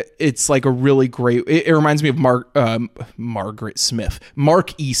it's like a really great. It reminds me of Margaret Smith,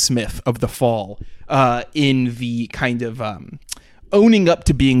 Mark E. Smith of The Fall, in the kind of owning up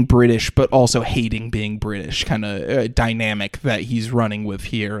to being British, but also hating being British kind of dynamic that he's running with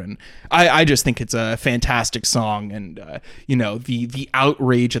here. And I just think it's a fantastic song. And, the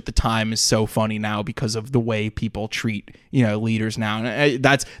outrage at the time is so funny now because of the way people treat, leaders now. And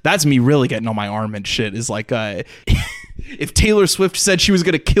that's me really getting on my arm and shit is like, if Taylor Swift said she was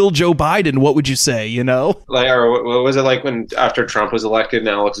going to kill Joe Biden, what would you say, Like, or what was it like when after Trump was elected and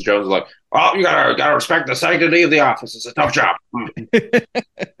Alex Jones was like, oh, you gotta respect the sanctity of the office. It's a tough job.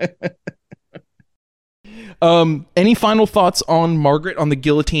 Any final thoughts on Margaret on the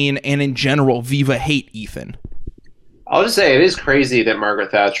Guillotine and in general Viva hate, Ethan? I'll just say it is crazy that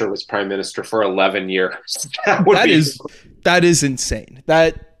Margaret Thatcher was prime minister for 11 years. That is insane.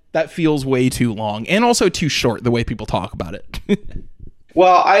 That feels way too long and also too short the way people talk about it.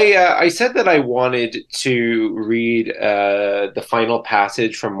 Well, I said that I wanted to read the final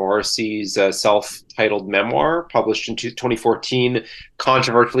passage from Morrissey's self-titled memoir published in 2014,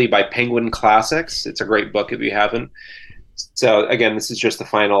 controversially by Penguin Classics. It's a great book if you haven't. So again, this is just the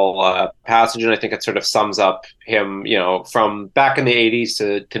final passage, and I think it sort of sums up him, from back in the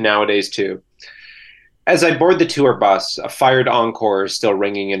 80s to nowadays too. As I board the tour bus, a fired encore is still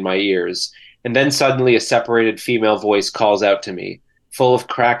ringing in my ears, and then suddenly a separated female voice calls out to me, full of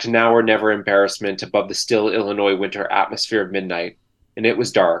cracked now or never embarrassment above the still Illinois winter atmosphere of midnight. And it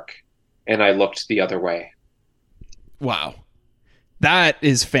was dark, and I looked the other way. Wow. That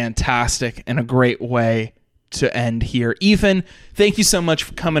is fantastic and a great way to end here. Ethan, thank you so much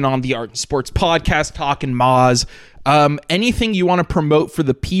for coming on the Art and Sports Podcast, talking Moz. Anything you want to promote for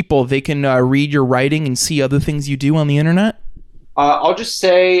the people? They can read your writing and see other things you do on the internet? I'll just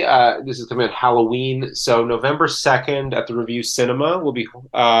say this is coming at Halloween. So November 2nd at the Review Cinema will be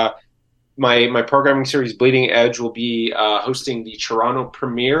my programming series Bleeding Edge will be hosting the Toronto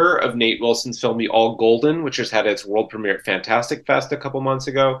premiere of Nate Wilson's film The All Golden, which just had its world premiere at Fantastic Fest a couple months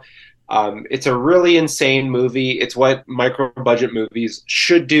ago. It's a really insane movie. It's what micro-budget movies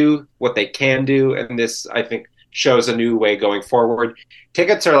should do, what they can do, and this, I think, shows a new way going forward.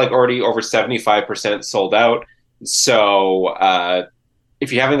 Tickets are already over 75% sold out. So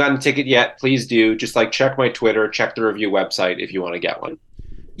if you haven't gotten a ticket yet, please do. Just check my Twitter, check the review website if you want to get one.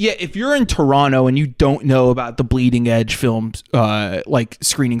 Yeah, if you're in Toronto and you don't know about the Bleeding Edge films,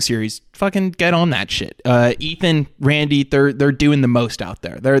 screening series, fucking get on that shit. Ethan, Randy, they're doing the most out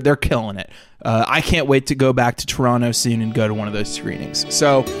there. They're killing it. I can't wait to go back to Toronto soon and go to one of those screenings.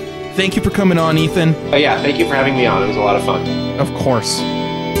 So, thank you for coming on, Ethan. Yeah, thank you for having me on. It was a lot of fun. Of course.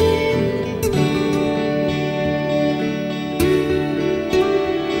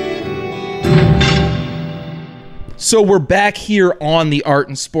 So we're back here on the Art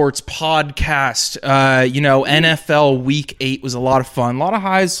and Sports Podcast. NFL Week 8 was a lot of fun. A lot of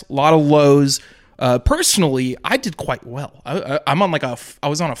highs, a lot of lows. Personally, I did quite well. I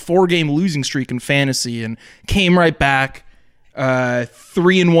was on a 4-game losing streak in fantasy and came right back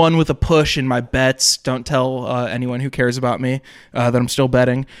 3-1 with a push in my bets. Don't tell anyone who cares about me that I'm still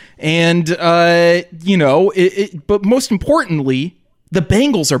betting. And, but most importantly, the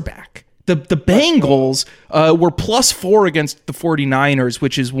Bengals are back. The Bengals were +4 against the 49ers,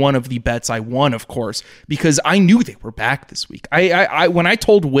 which is one of the bets I won, of course, because I knew they were back this week. I when I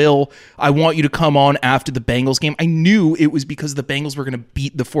told Will, I want you to come on after the Bengals game, I knew it was because the Bengals were going to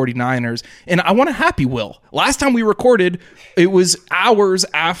beat the 49ers, and I want to happy Will. Last time we recorded, it was hours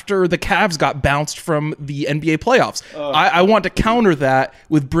after the Cavs got bounced from the NBA playoffs. I want to counter that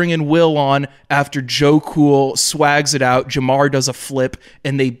with bringing Will on after Joe Cool swags it out, Jamar does a flip,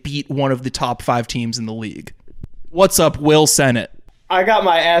 and they beat one of the top 5 teams in the league. What's up, Will Sennett? I got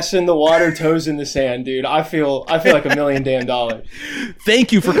my ass in the water, toes in the sand, dude. I feel like $1 million damn.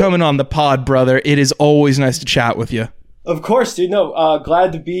 Thank you for coming on the pod, brother. It is always nice to chat with you. Of course, dude. No,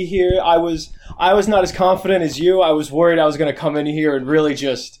 glad to be here. I was not as confident as you. I was worried I was going to come in here and really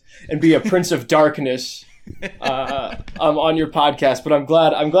and be a prince of darkness on your podcast. But I'm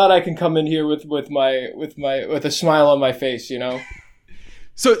glad I can come in here with a smile on my face.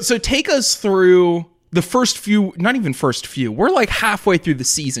 So take us through the first few, not even first few, we're halfway through the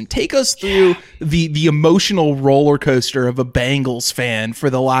season. Take us through the emotional roller coaster of a Bengals fan for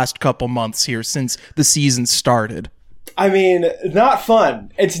the last couple months here since the season started. I mean, not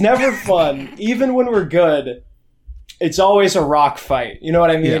fun. It's never fun. Even when we're good, it's always a rock fight. You know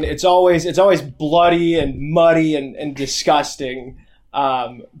what I mean? Yeah. It's always bloody and muddy and disgusting.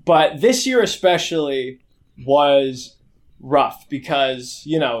 But this year especially was rough because,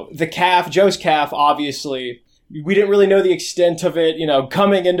 Joe's calf, obviously, we didn't really know the extent of it.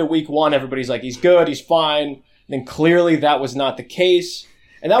 Coming into week 1, everybody's like, he's good, he's fine. And then clearly that was not the case.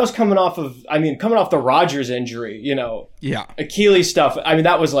 And that was coming off the Rodgers injury, Yeah. Achilles stuff. I mean,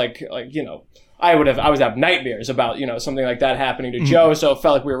 that was I would have nightmares about, something like that happening to Joe. So it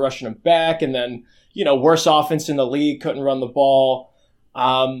felt like we were rushing him back. And then, worst offense in the league, couldn't run the ball.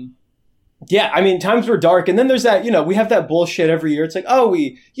 Yeah, I mean, times were dark. And then there's that, we have that bullshit every year. It's like,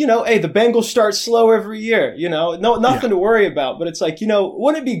 hey, the Bengals start slow every year, nothing to worry about. But it's like,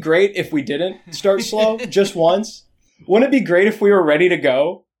 wouldn't it be great if we didn't start slow just once? Wouldn't it be great if we were ready to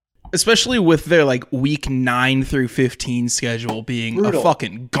go? Especially with their week 9 through 15 schedule being brutal. A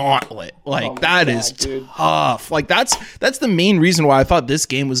fucking gauntlet. That is tough. That's the main reason why I thought this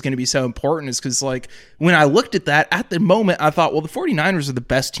game was going to be so important is because when I looked at that at the moment, I thought, well, the 49ers are the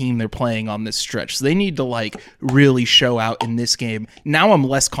best team they're playing on this stretch. So they need to really show out in this game. Now I'm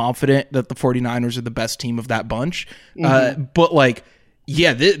less confident that the 49ers are the best team of that bunch. But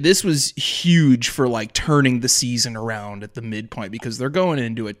yeah, this was huge for turning the season around at the midpoint because they're going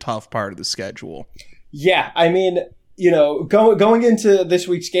into a tough part of the schedule. Yeah, I mean, going into this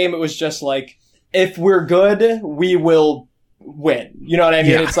week's game, it was just if we're good, we will win. You know what I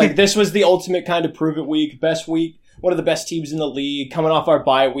mean? Yeah. It's this was the ultimate kind of prove it week, best week, one of the best teams in the league, coming off our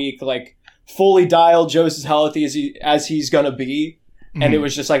bye week, fully dialed. Joe's as healthy as he's gonna be, and it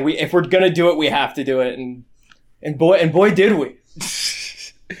was just if we're gonna do it, we have to do it, and boy did we.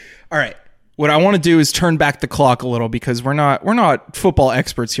 All right. What I want to do is turn back the clock a little because we're not football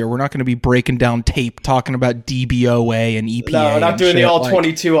experts here. We're not going to be breaking down tape, talking about DBOA and EPA. No, we're not doing the all like,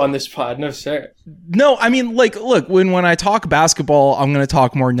 22 on this pod. No, sir. No, I mean, like, look, when I talk basketball, I'm going to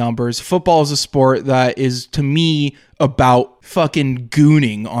talk more numbers. Football is a sport that is, to me, about fucking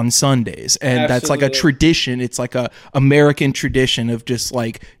gooning on Sundays. And That's like a tradition. It's like a American tradition of just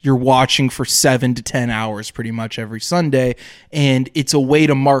like you're watching for 7 to 10 hours pretty much every Sunday. And it's a way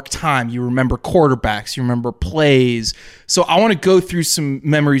to mark time. You remember quarterbacks, you remember plays. So I want to go through some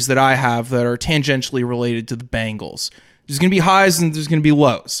memories that I have that are tangentially related to the Bengals. There's going to be highs and there's going to be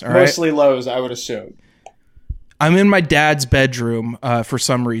lows. All right? Mostly lows, I would assume. I'm in my dad's bedroom for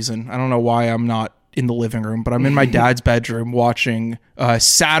some reason. I don't know why I'm not in the living room, but I'm in my dad's bedroom watching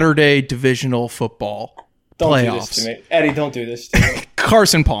Saturday divisional football playoffs. Don't do this to me. Eddie, don't do this to me.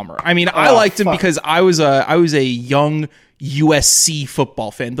 Carson Palmer. I mean, I liked him because I was a young USC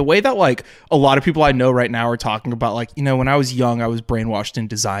football fan. The way that like a lot of people I know right now are talking about, like, you know, when I was young, I was brainwashed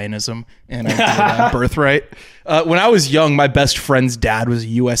into Zionism and I did birthright. When I was young, my best friend's dad was a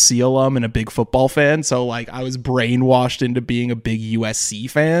USC alum and a big football fan. So like I was brainwashed into being a big USC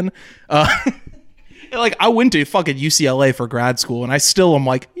fan. Like I went to fucking UCLA for grad school and I still am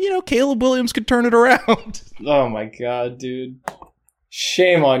like, you know, Caleb Williams could turn it around. Oh my God, dude.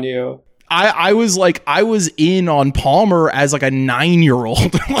 Shame on you. I was in on Palmer as like a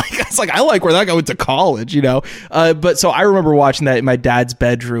 9-year-old. Like I was like, I like where that guy went to college, you know? But so I remember watching that in my dad's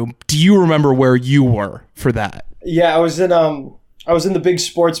bedroom. Do you remember where you were for that? Yeah, I was in the big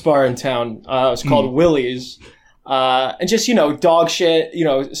sports bar in town. It was called Willie's. And just, you know, dog shit, you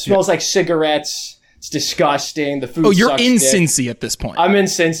know, it smells like cigarettes. It's disgusting. The food. Oh, you're sucks in dick. Cincy at this point. I'm in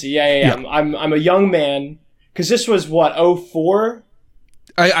Cincy. Yeah. I'm a young man because this was what 04.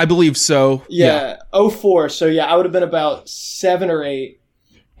 I believe so. Yeah, 04. So yeah, I would have been about 7 or 8,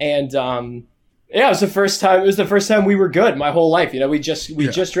 and yeah, it was the first time. It was the first time we were good my whole life. You know, we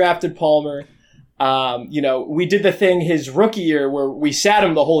just drafted Palmer. You know, we did the thing his rookie year where we sat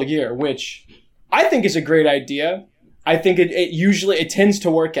him the whole year, which I think is a great idea. I think it usually tends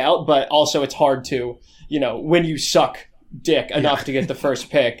to work out, but also it's hard to, you know, when you suck dick enough to get the first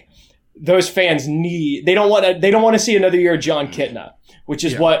pick. Those fans they don't want to see another year of John Kitna, which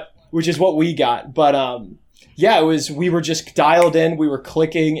is what we got. But yeah, we were just dialed in, we were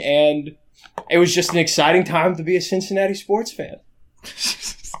clicking, and it was just an exciting time to be a Cincinnati sports fan.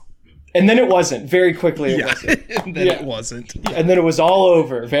 And then it wasn't. Very quickly it wasn't. And then it wasn't. And then it was all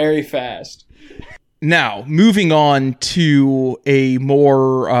over very fast. Now, moving on to a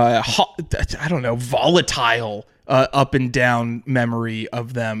more, volatile up and down memory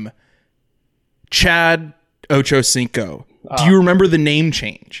of them. Chad Ochocinco. Do you remember the name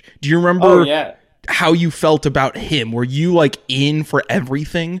change? Do you remember how you felt about him? Were you like in for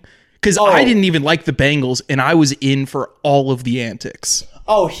everything? Because I didn't even like the Bengals, and I was in for all of the antics.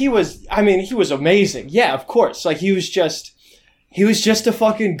 Oh, he was amazing. Yeah, of course. Like he was just a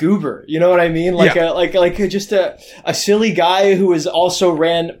fucking goober. You know what I mean? Like just a silly guy who also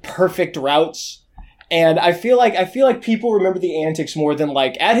ran perfect routes. And I feel like people remember the antics more than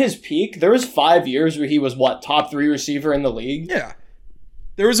like at his peak. There was 5 years where he was top 3 receiver in the league. Yeah.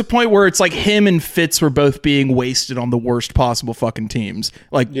 There was a point where it's like him and Fitz were both being wasted on the worst possible fucking teams.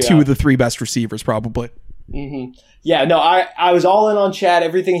 Like 2 of the 3 best receivers probably. Mm-hmm. Yeah, no, I was all in on Chad.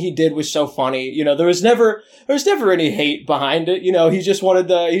 Everything he did was so funny. You know, there was never any hate behind it. You know, he's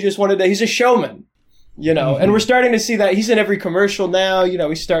a showman. You know, and we're starting to see that he's in every commercial now. You know,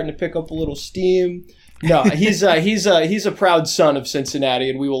 he's starting to pick up a little steam. No, he's a proud son of Cincinnati,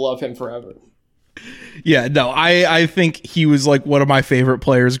 and we will love him forever. Yeah, no, I think he was like one of my favorite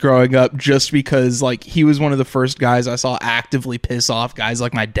players growing up just because like he was one of the first guys I saw actively piss off guys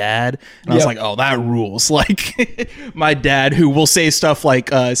like my dad. And I was like, oh, that rules. Like my dad who will say stuff like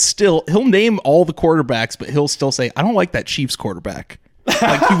he'll name all the quarterbacks, but he'll still say, I don't like that Chiefs quarterback.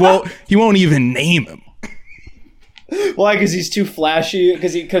 Like he won't even name him. Why? Because he's too flashy.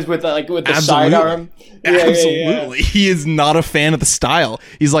 Because with the sidearm. Absolutely. Yeah. He is not a fan of the style.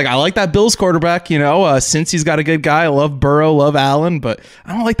 He's like, I like that Bills quarterback, you know, since he's got a good guy. I love Burrow, love Allen, but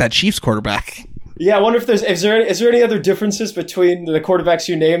I don't like that Chiefs quarterback. Yeah, I wonder if is there any other differences between the quarterbacks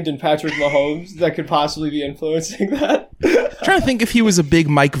you named and Patrick Mahomes that could possibly be influencing that? I'm trying to think if he was a big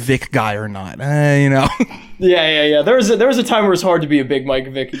Mike Vick guy or not. You know. Yeah. There was a time where it was hard to be a big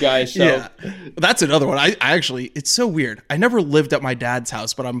Mike Vick guy. So. Yeah, that's another one. I actually, it's so weird. I never lived at my dad's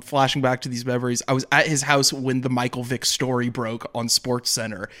house, but I'm flashing back to these memories. I was at his house when the Michael Vick story broke on Sports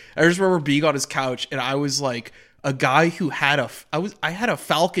Center. I just remember being on his couch, and I was like a guy who had I had a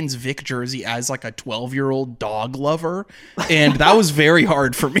Falcons Vick jersey as like a 12-year-old dog lover, and that was very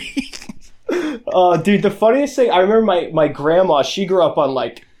hard for me. Dude, the funniest thing, I remember my grandma, she grew up on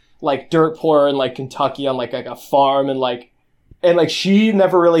like dirt poor in like Kentucky on like a farm, and she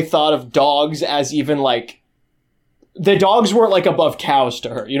never really thought of dogs as even like, the dogs weren't like above cows to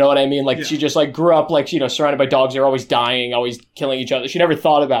her, you know what I mean? Like she just like grew up like, surrounded by dogs. They're always dying, always killing each other. She never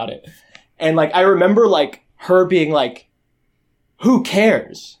thought about it. And like, I remember like her being like, who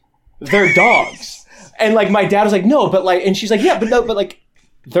cares? They're dogs. And like, my dad was like, no, but like, and she's like, yeah, but no, but like,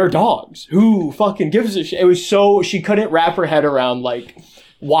 they're dogs. Who fucking gives a shit? It was so, she couldn't wrap her head around like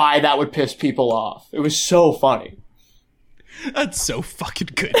why that would piss people off. It was so funny. That's so fucking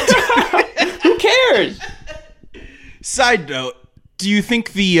good. Who cares? Side note, do you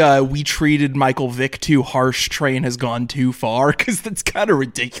think the we treated Michael Vick too harsh train has gone too far? Because that's kind of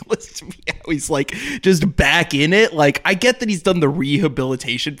ridiculous to me how he's like just back in it. Like, I get that he's done the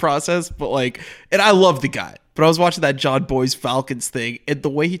rehabilitation process, but like, and I love the guy. But I was watching that John Boy's Falcons thing, and the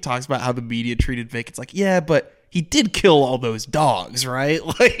way he talks about how the media treated Vick, it's like, yeah, but he did kill all those dogs, right?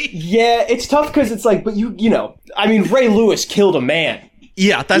 Like, yeah, it's tough because it's like, but you know, I mean, Ray Lewis killed a man.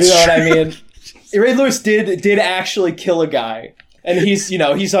 Yeah, that's true. You know true. what I mean? Ray Lewis did actually kill a guy, and he's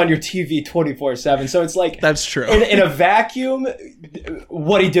on your TV 24/7. So it's like, that's true. In a vacuum,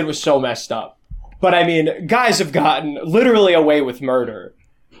 what he did was so messed up. But I mean, guys have gotten literally away with murder.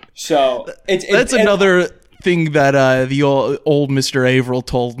 So that's another thing that the old Mr. Averill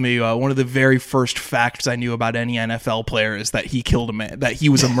told me. One of the very first facts I knew about any NFL player is that he killed a man, that he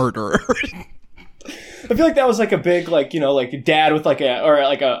was a murderer. I feel like that was like a big, like, like a dad with like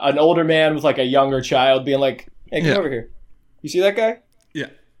an older man with like a younger child being like, hey, get over here. You see that guy? Yeah.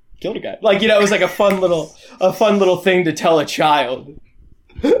 Killed a guy. Like, it was like a fun little thing to tell a child.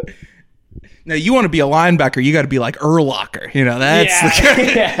 Now, you want to be a linebacker, you got to be like Urlacher. That's the guy.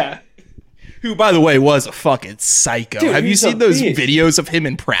 Yeah. Who, by the way, was a fucking psycho. Dude, have you seen those beast. videos of him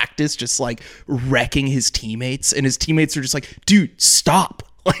in practice just like wrecking his teammates? And his teammates are just like, dude, stop.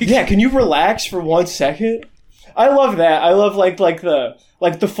 Like, yeah, can you relax for 1 second? I love that. I love like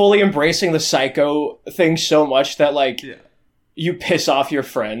the fully embracing the psycho thing so much that like you piss off your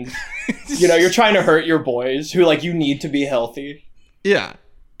friend. You're trying to hurt your boys who like you need to be healthy. Yeah.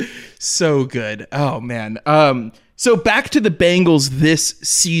 So good. Oh man. So back to the Bengals this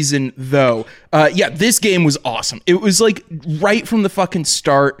season though. This game was awesome. It was like right from the fucking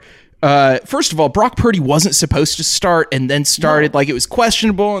start. First of all, Brock Purdy wasn't supposed to start and then started like it was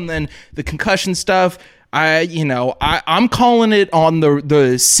questionable, and then the concussion stuff. I'm calling it on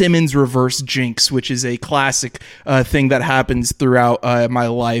the Simmons reverse jinx, which is a classic thing that happens throughout my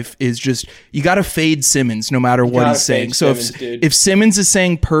life. Is just you got to fade Simmons no matter what he's saying. So if Simmons is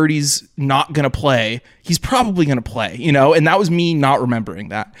saying Purdy's not gonna play, he's probably gonna play. And that was me not remembering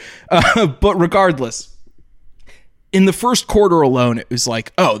that. But regardless. In the first quarter alone, it was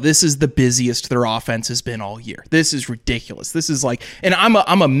like, oh, this is the busiest their offense has been all year. This is ridiculous. This is like, and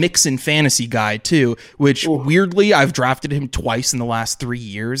I'm a Mixon fantasy guy too, which weirdly I've drafted him twice in the last 3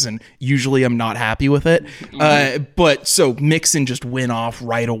 years, and usually I'm not happy with it. But so Mixon just went off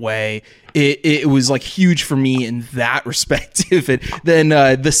right away. It was like huge for me in that respect. Then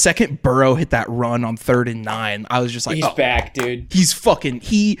the second Burrow hit that run on 3rd and 9, I was just like, he's back, dude. He's fucking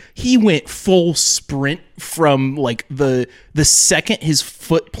he went full sprint from like the second his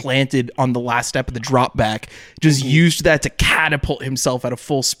foot planted on the last step of the drop back, just used that to catapult himself at a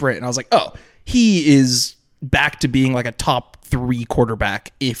full sprint. And I was like, oh, he is back to being like a top 3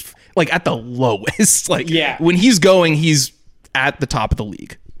 quarterback, if like at the lowest. Like when he's going, he's at the top of the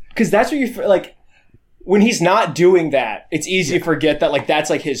league. Because that's what you like when he's not doing that. It's easy to forget that like that's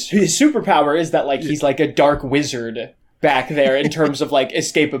like his superpower is that like he's like a dark wizard back there in terms of like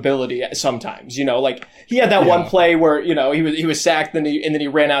escapability sometimes. Like he had that one play where he was sacked and then he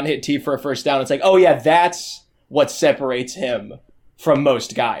ran out and hit T for a first down. It's like, oh yeah, that's what separates him from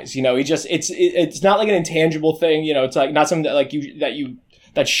most guys. He just it's not like an intangible thing. It's like not something that like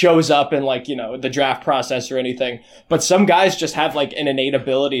that shows up in like, the draft process or anything. But some guys just have like an innate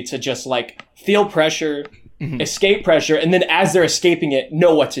ability to just like feel pressure, escape pressure, and then as they're escaping it,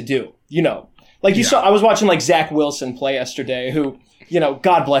 know what to do, Like you saw, I was watching like Zach Wilson play yesterday, who,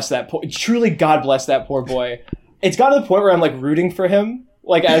 God bless that truly God bless that poor boy. It's gotten to the point where I'm like rooting for him.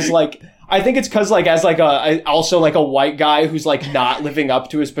 Like as like, I think it's cause like as like also like a white guy who's like not living up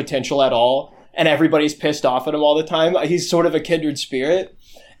to his potential at all. And everybody's pissed off at him all the time. He's sort of a kindred spirit.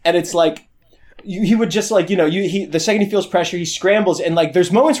 And it's like, he would just like, the second he feels pressure, he scrambles. And like,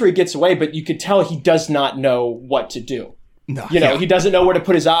 there's moments where he gets away, but you could tell he does not know what to do. No, he doesn't know where to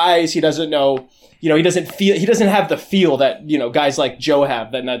put his eyes. He doesn't know, he doesn't have the feel that, guys like Joe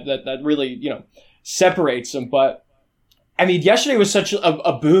have that really, separates him. But I mean, yesterday was such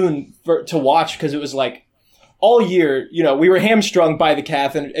a boon to watch because it was like all year, we were hamstrung by the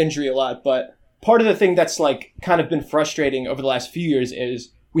calf injury a lot. But part of the thing that's like kind of been frustrating over the last few years is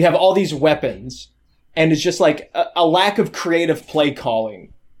we have all these weapons and it's just like a lack of creative play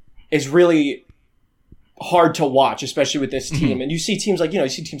calling is really hard to watch, especially with this team. And you see teams like,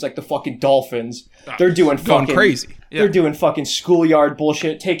 the fucking Dolphins. They're doing going fucking crazy. Yeah. They're doing fucking schoolyard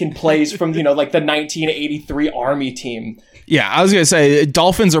bullshit, taking plays from, like the 1983 Army team. Yeah, I was going to say,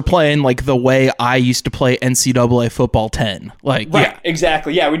 Dolphins are playing like the way I used to play NCAA football 10. Like, right, yeah.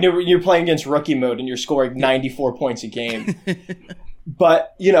 Exactly. Yeah, you're playing against rookie mode and you're scoring 94 points a game.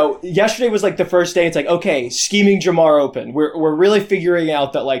 But, yesterday was like the first day. It's like, okay, scheming Jamar open. We're really figuring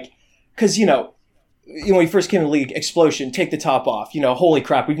out that like, because, when we first came in the league, explosion, take the top off. Holy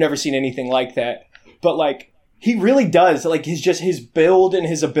crap, we've never seen anything like that. But like, he really does. Like, his build and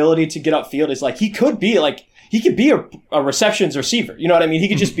his ability to get upfield is like, he could be a receptions receiver. You know what I mean? He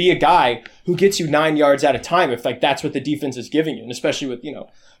could just be a guy who gets you 9 yards at a time if like that's what the defense is giving you, and especially with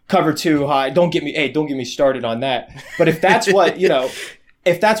cover 2 high. Don't get me started on that. But if that's what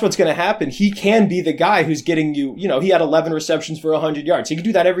if that's what's going to happen, he can be the guy who's getting you. He had 11 receptions for 100 yards. He can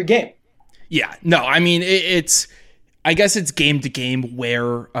do that every game. Yeah, no, I mean, I guess it's game to game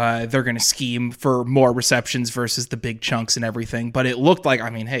where they're going to scheme for more receptions versus the big chunks and everything. But it looked like, I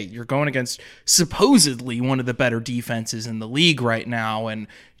mean, hey, you're going against supposedly one of the better defenses in the league right now and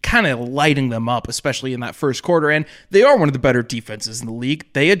kind of lighting them up, especially in that first quarter. And they are one of the better defenses in the league.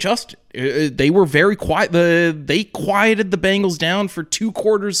 They adjusted. They were very quiet. They quieted the Bengals down for 2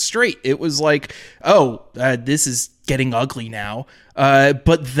 quarters straight. It was like, this is getting ugly now.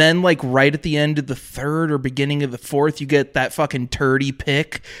 But then like right at the end of the third or beginning of the fourth, you get that fucking turdy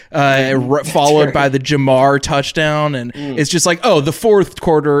pick, followed by the Jamar touchdown. And it's just like, the fourth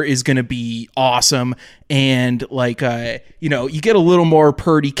quarter is going to be awesome. And like, you get a little more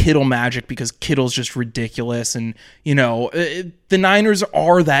Purdy Kittle magic because Kittle's just ridiculous. And, the Niners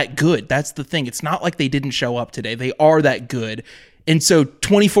are that good. That's the thing. It's not like they didn't show up today. They are that good. And so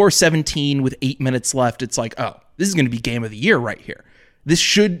 24-17 with 8 minutes left, it's like, this is going to be game of the year right here.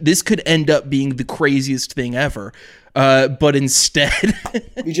 This could end up being the craziest thing ever. But instead,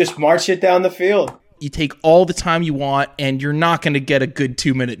 you just march it down the field. You take all the time you want, and you're not going to get a good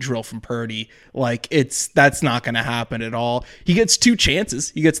 2-minute drill from Purdy. Like that's not going to happen at all. He gets 2 chances.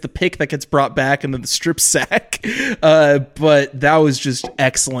 He gets the pick that gets brought back, and then the strip sack. But that was just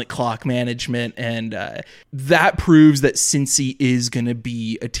excellent clock management, and that proves that Cincy is going to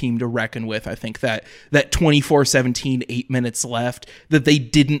be a team to reckon with. I think that 24-17, 8 minutes left, that they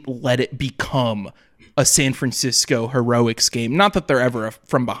didn't let it become a San Francisco heroics game. Not that they're ever a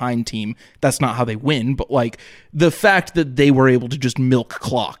from behind team. That's not how they win. But like the fact that they were able to just milk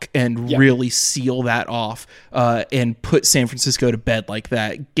clock and really seal that off and put San Francisco to bed like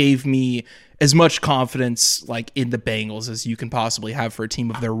that gave me as much confidence like in the Bengals as you can possibly have for a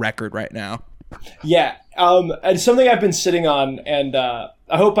team of their record right now. Yeah. And something I've been sitting on, and I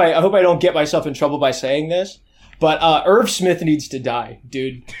hope I don't get myself in trouble by saying this, but Irv Smith needs to die,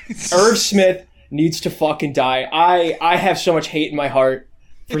 dude. Irv Smith needs to fucking die. I have so much hate in my heart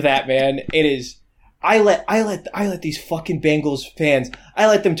for that man. It is. I let these fucking Bengals fans. I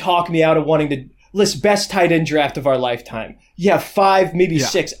let them talk me out of wanting to list best tight end draft of our lifetime. You have 5, maybe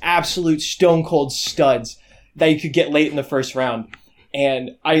 6 absolute stone cold studs that you could get late in the first round.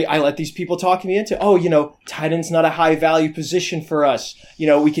 And I let these people talk me into, tight end's not a high value position for us.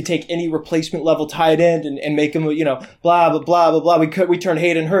 We could take any replacement level tight end and make them, blah, blah, blah, blah, blah. We turn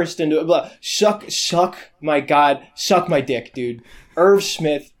Hayden Hurst into blah. Suck my dick, dude. Irv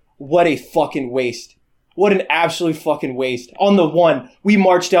Smith, what a fucking waste. What an absolute fucking waste. On the one, we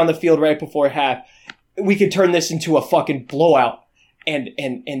marched down the field right before half. We could turn this into a fucking blowout. And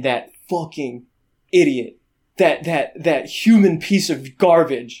that fucking idiot. That human piece of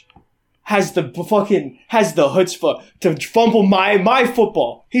garbage has the chutzpah to fumble my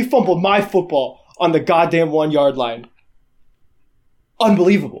football. He fumbled my football on the goddamn 1 yard line.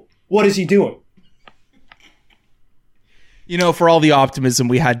 Unbelievable. What is he doing? For all the optimism,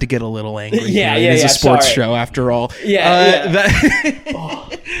 we had to get a little angry. It's a sports show after all. Hey,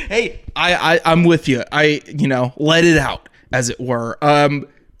 I'm with you. Let it out, as it were.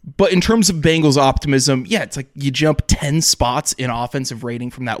 But in terms of Bengals optimism, it's like you jump 10 spots in offensive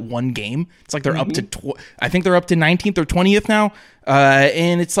rating from that one game. It's like they're up to, I think they're up to 19th or 20th now.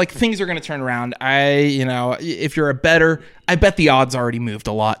 And it's like things are going to turn around. If you're a bettor, I bet the odds already moved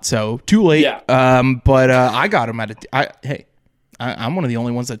a lot. So too late. Yeah. But I got them I'm one of the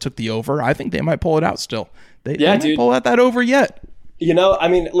only ones that took the over. I think they might pull it out still. They might pull out that over yet. You know, I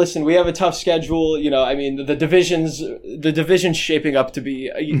mean, listen, we have a tough schedule. You know, I mean, the division's shaping up to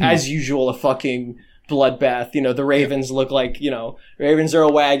be, as usual, a fucking bloodbath. You know, the Ravens look like, you know, Ravens are a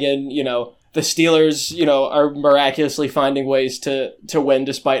wagon. You know, the Steelers, you know, are miraculously finding ways to win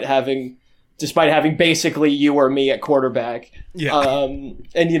despite having basically you or me at quarterback. Yeah.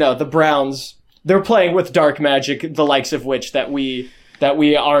 And you know, the Browns, they're playing with dark magic, the likes of which that we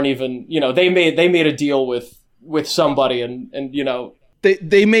aren't even, you know, they made a deal with somebody and you know,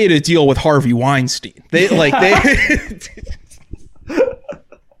 they made a deal with Harvey Weinstein. They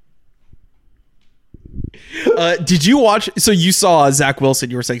did you watch? So you saw Zach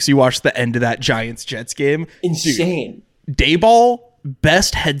Wilson. You were saying so you watched the end of that Giants-Jets game. Insane. Dude, Dayball,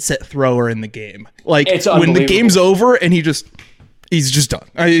 best headset thrower in the game. Like it's when the game's over and he's just done.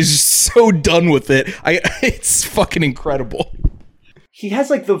 He's just so done with it. It's fucking incredible. He has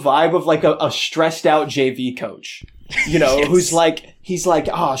like the vibe of like a stressed out JV coach, you know, yes. Who's like, he's like,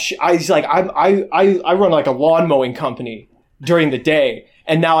 I run like a lawn mowing company during the day.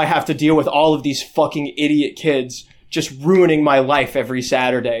 And now I have to deal with all of these fucking idiot kids just ruining my life every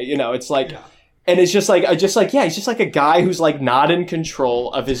Saturday. You know, it's like, and it's just like, he's just like a guy who's like not in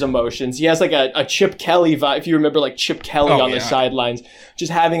control of his emotions. He has like a Chip Kelly vibe. If you remember like Chip Kelly on the sidelines,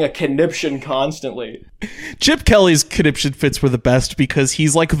 just having a conniption constantly. Chip Kelly's conniption fits were the best because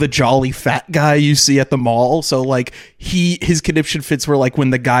he's like the jolly fat guy you see at the mall. So like his conniption fits were like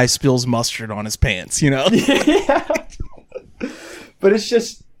when the guy spills mustard on his pants, you know? Yeah. But it's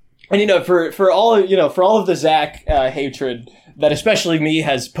just, and you know, for all of the Zach hatred that especially me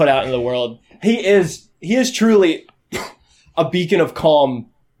has put out in the world, he is truly a beacon of calm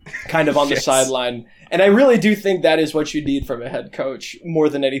kind of on the sideline. And I really do think that is what you need from a head coach more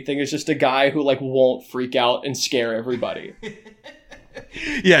than anything, is just a guy who like won't freak out and scare everybody.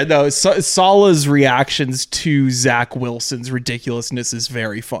 Yeah, no, Salah's reactions to Zach Wilson's ridiculousness is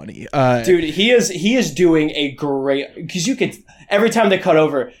very funny. Dude, he is doing a great, because you could, every time they cut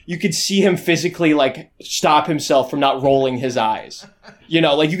over, you could see him physically like stop himself from not rolling his eyes. You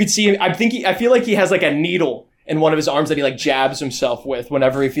know, like you could see him. I feel like he has like a needle in one of his arms that he like jabs himself with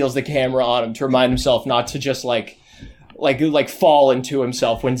whenever he feels the camera on him to remind himself not to just like fall into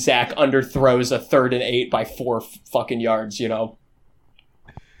himself when Zach underthrows a 3rd and 8 by 4 fucking yards, you know?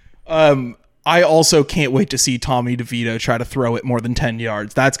 I also can't wait to see Tommy DeVito try to throw it more than 10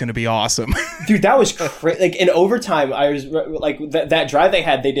 yards. That's going to be awesome. Dude, that was like in overtime. I was like that drive they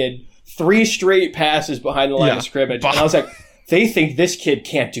had. They did 3 straight passes behind the line of scrimmage, and I was like, they think this kid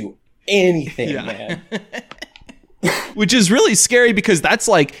can't do anything, man. Which is really scary because that's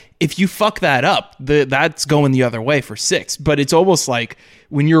like, if you fuck that up, that's going the other way for 6. But it's almost like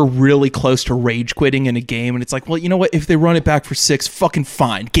when you're really close to rage quitting in a game and it's like, well, you know what? If they run it back for 6, fucking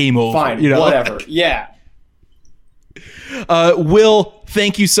fine. Game over. Fine, you know? Whatever. Yeah. Will,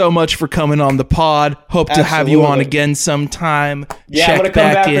 thank you so much for coming on the pod. Hope to have you on again sometime. Yeah, I'm going to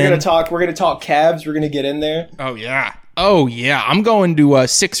come back. We're going to talk Cavs. We're going to get in there. Oh yeah, I'm going to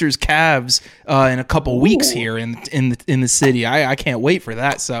Sixers Cavs in a couple weeks here in the city. I can't wait for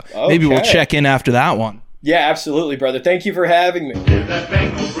that. So maybe we'll check in after that one. Yeah, absolutely, brother. Thank you for having me. Hear that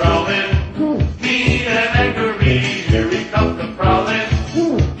Bengals growling, mean and angry. Here he comes the prowling,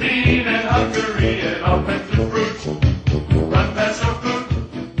 mean and hungry, and offensive fruit. Run past our foot,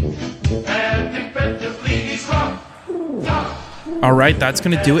 and defensively he's rough. All right, that's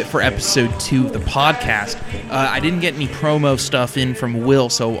going to do it for episode 2 of the podcast. I didn't get any promo stuff in from Will,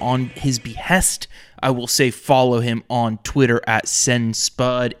 so on his behest, I will say follow him on Twitter at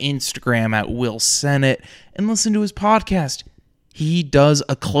SenSpud, Instagram at Will Sennett, and listen to his podcast. He does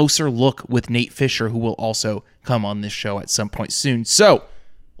a closer look with Nate Fisher, who will also come on this show at some point soon. So,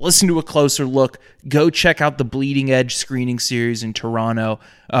 listen to a closer look. Go check out the Bleeding Edge screening series in Toronto.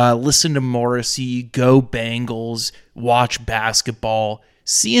 Listen to Morrissey. Go Bengals. Watch basketball.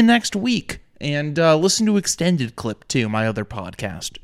 See you next week. And listen to Extended Clip, too, my other podcast.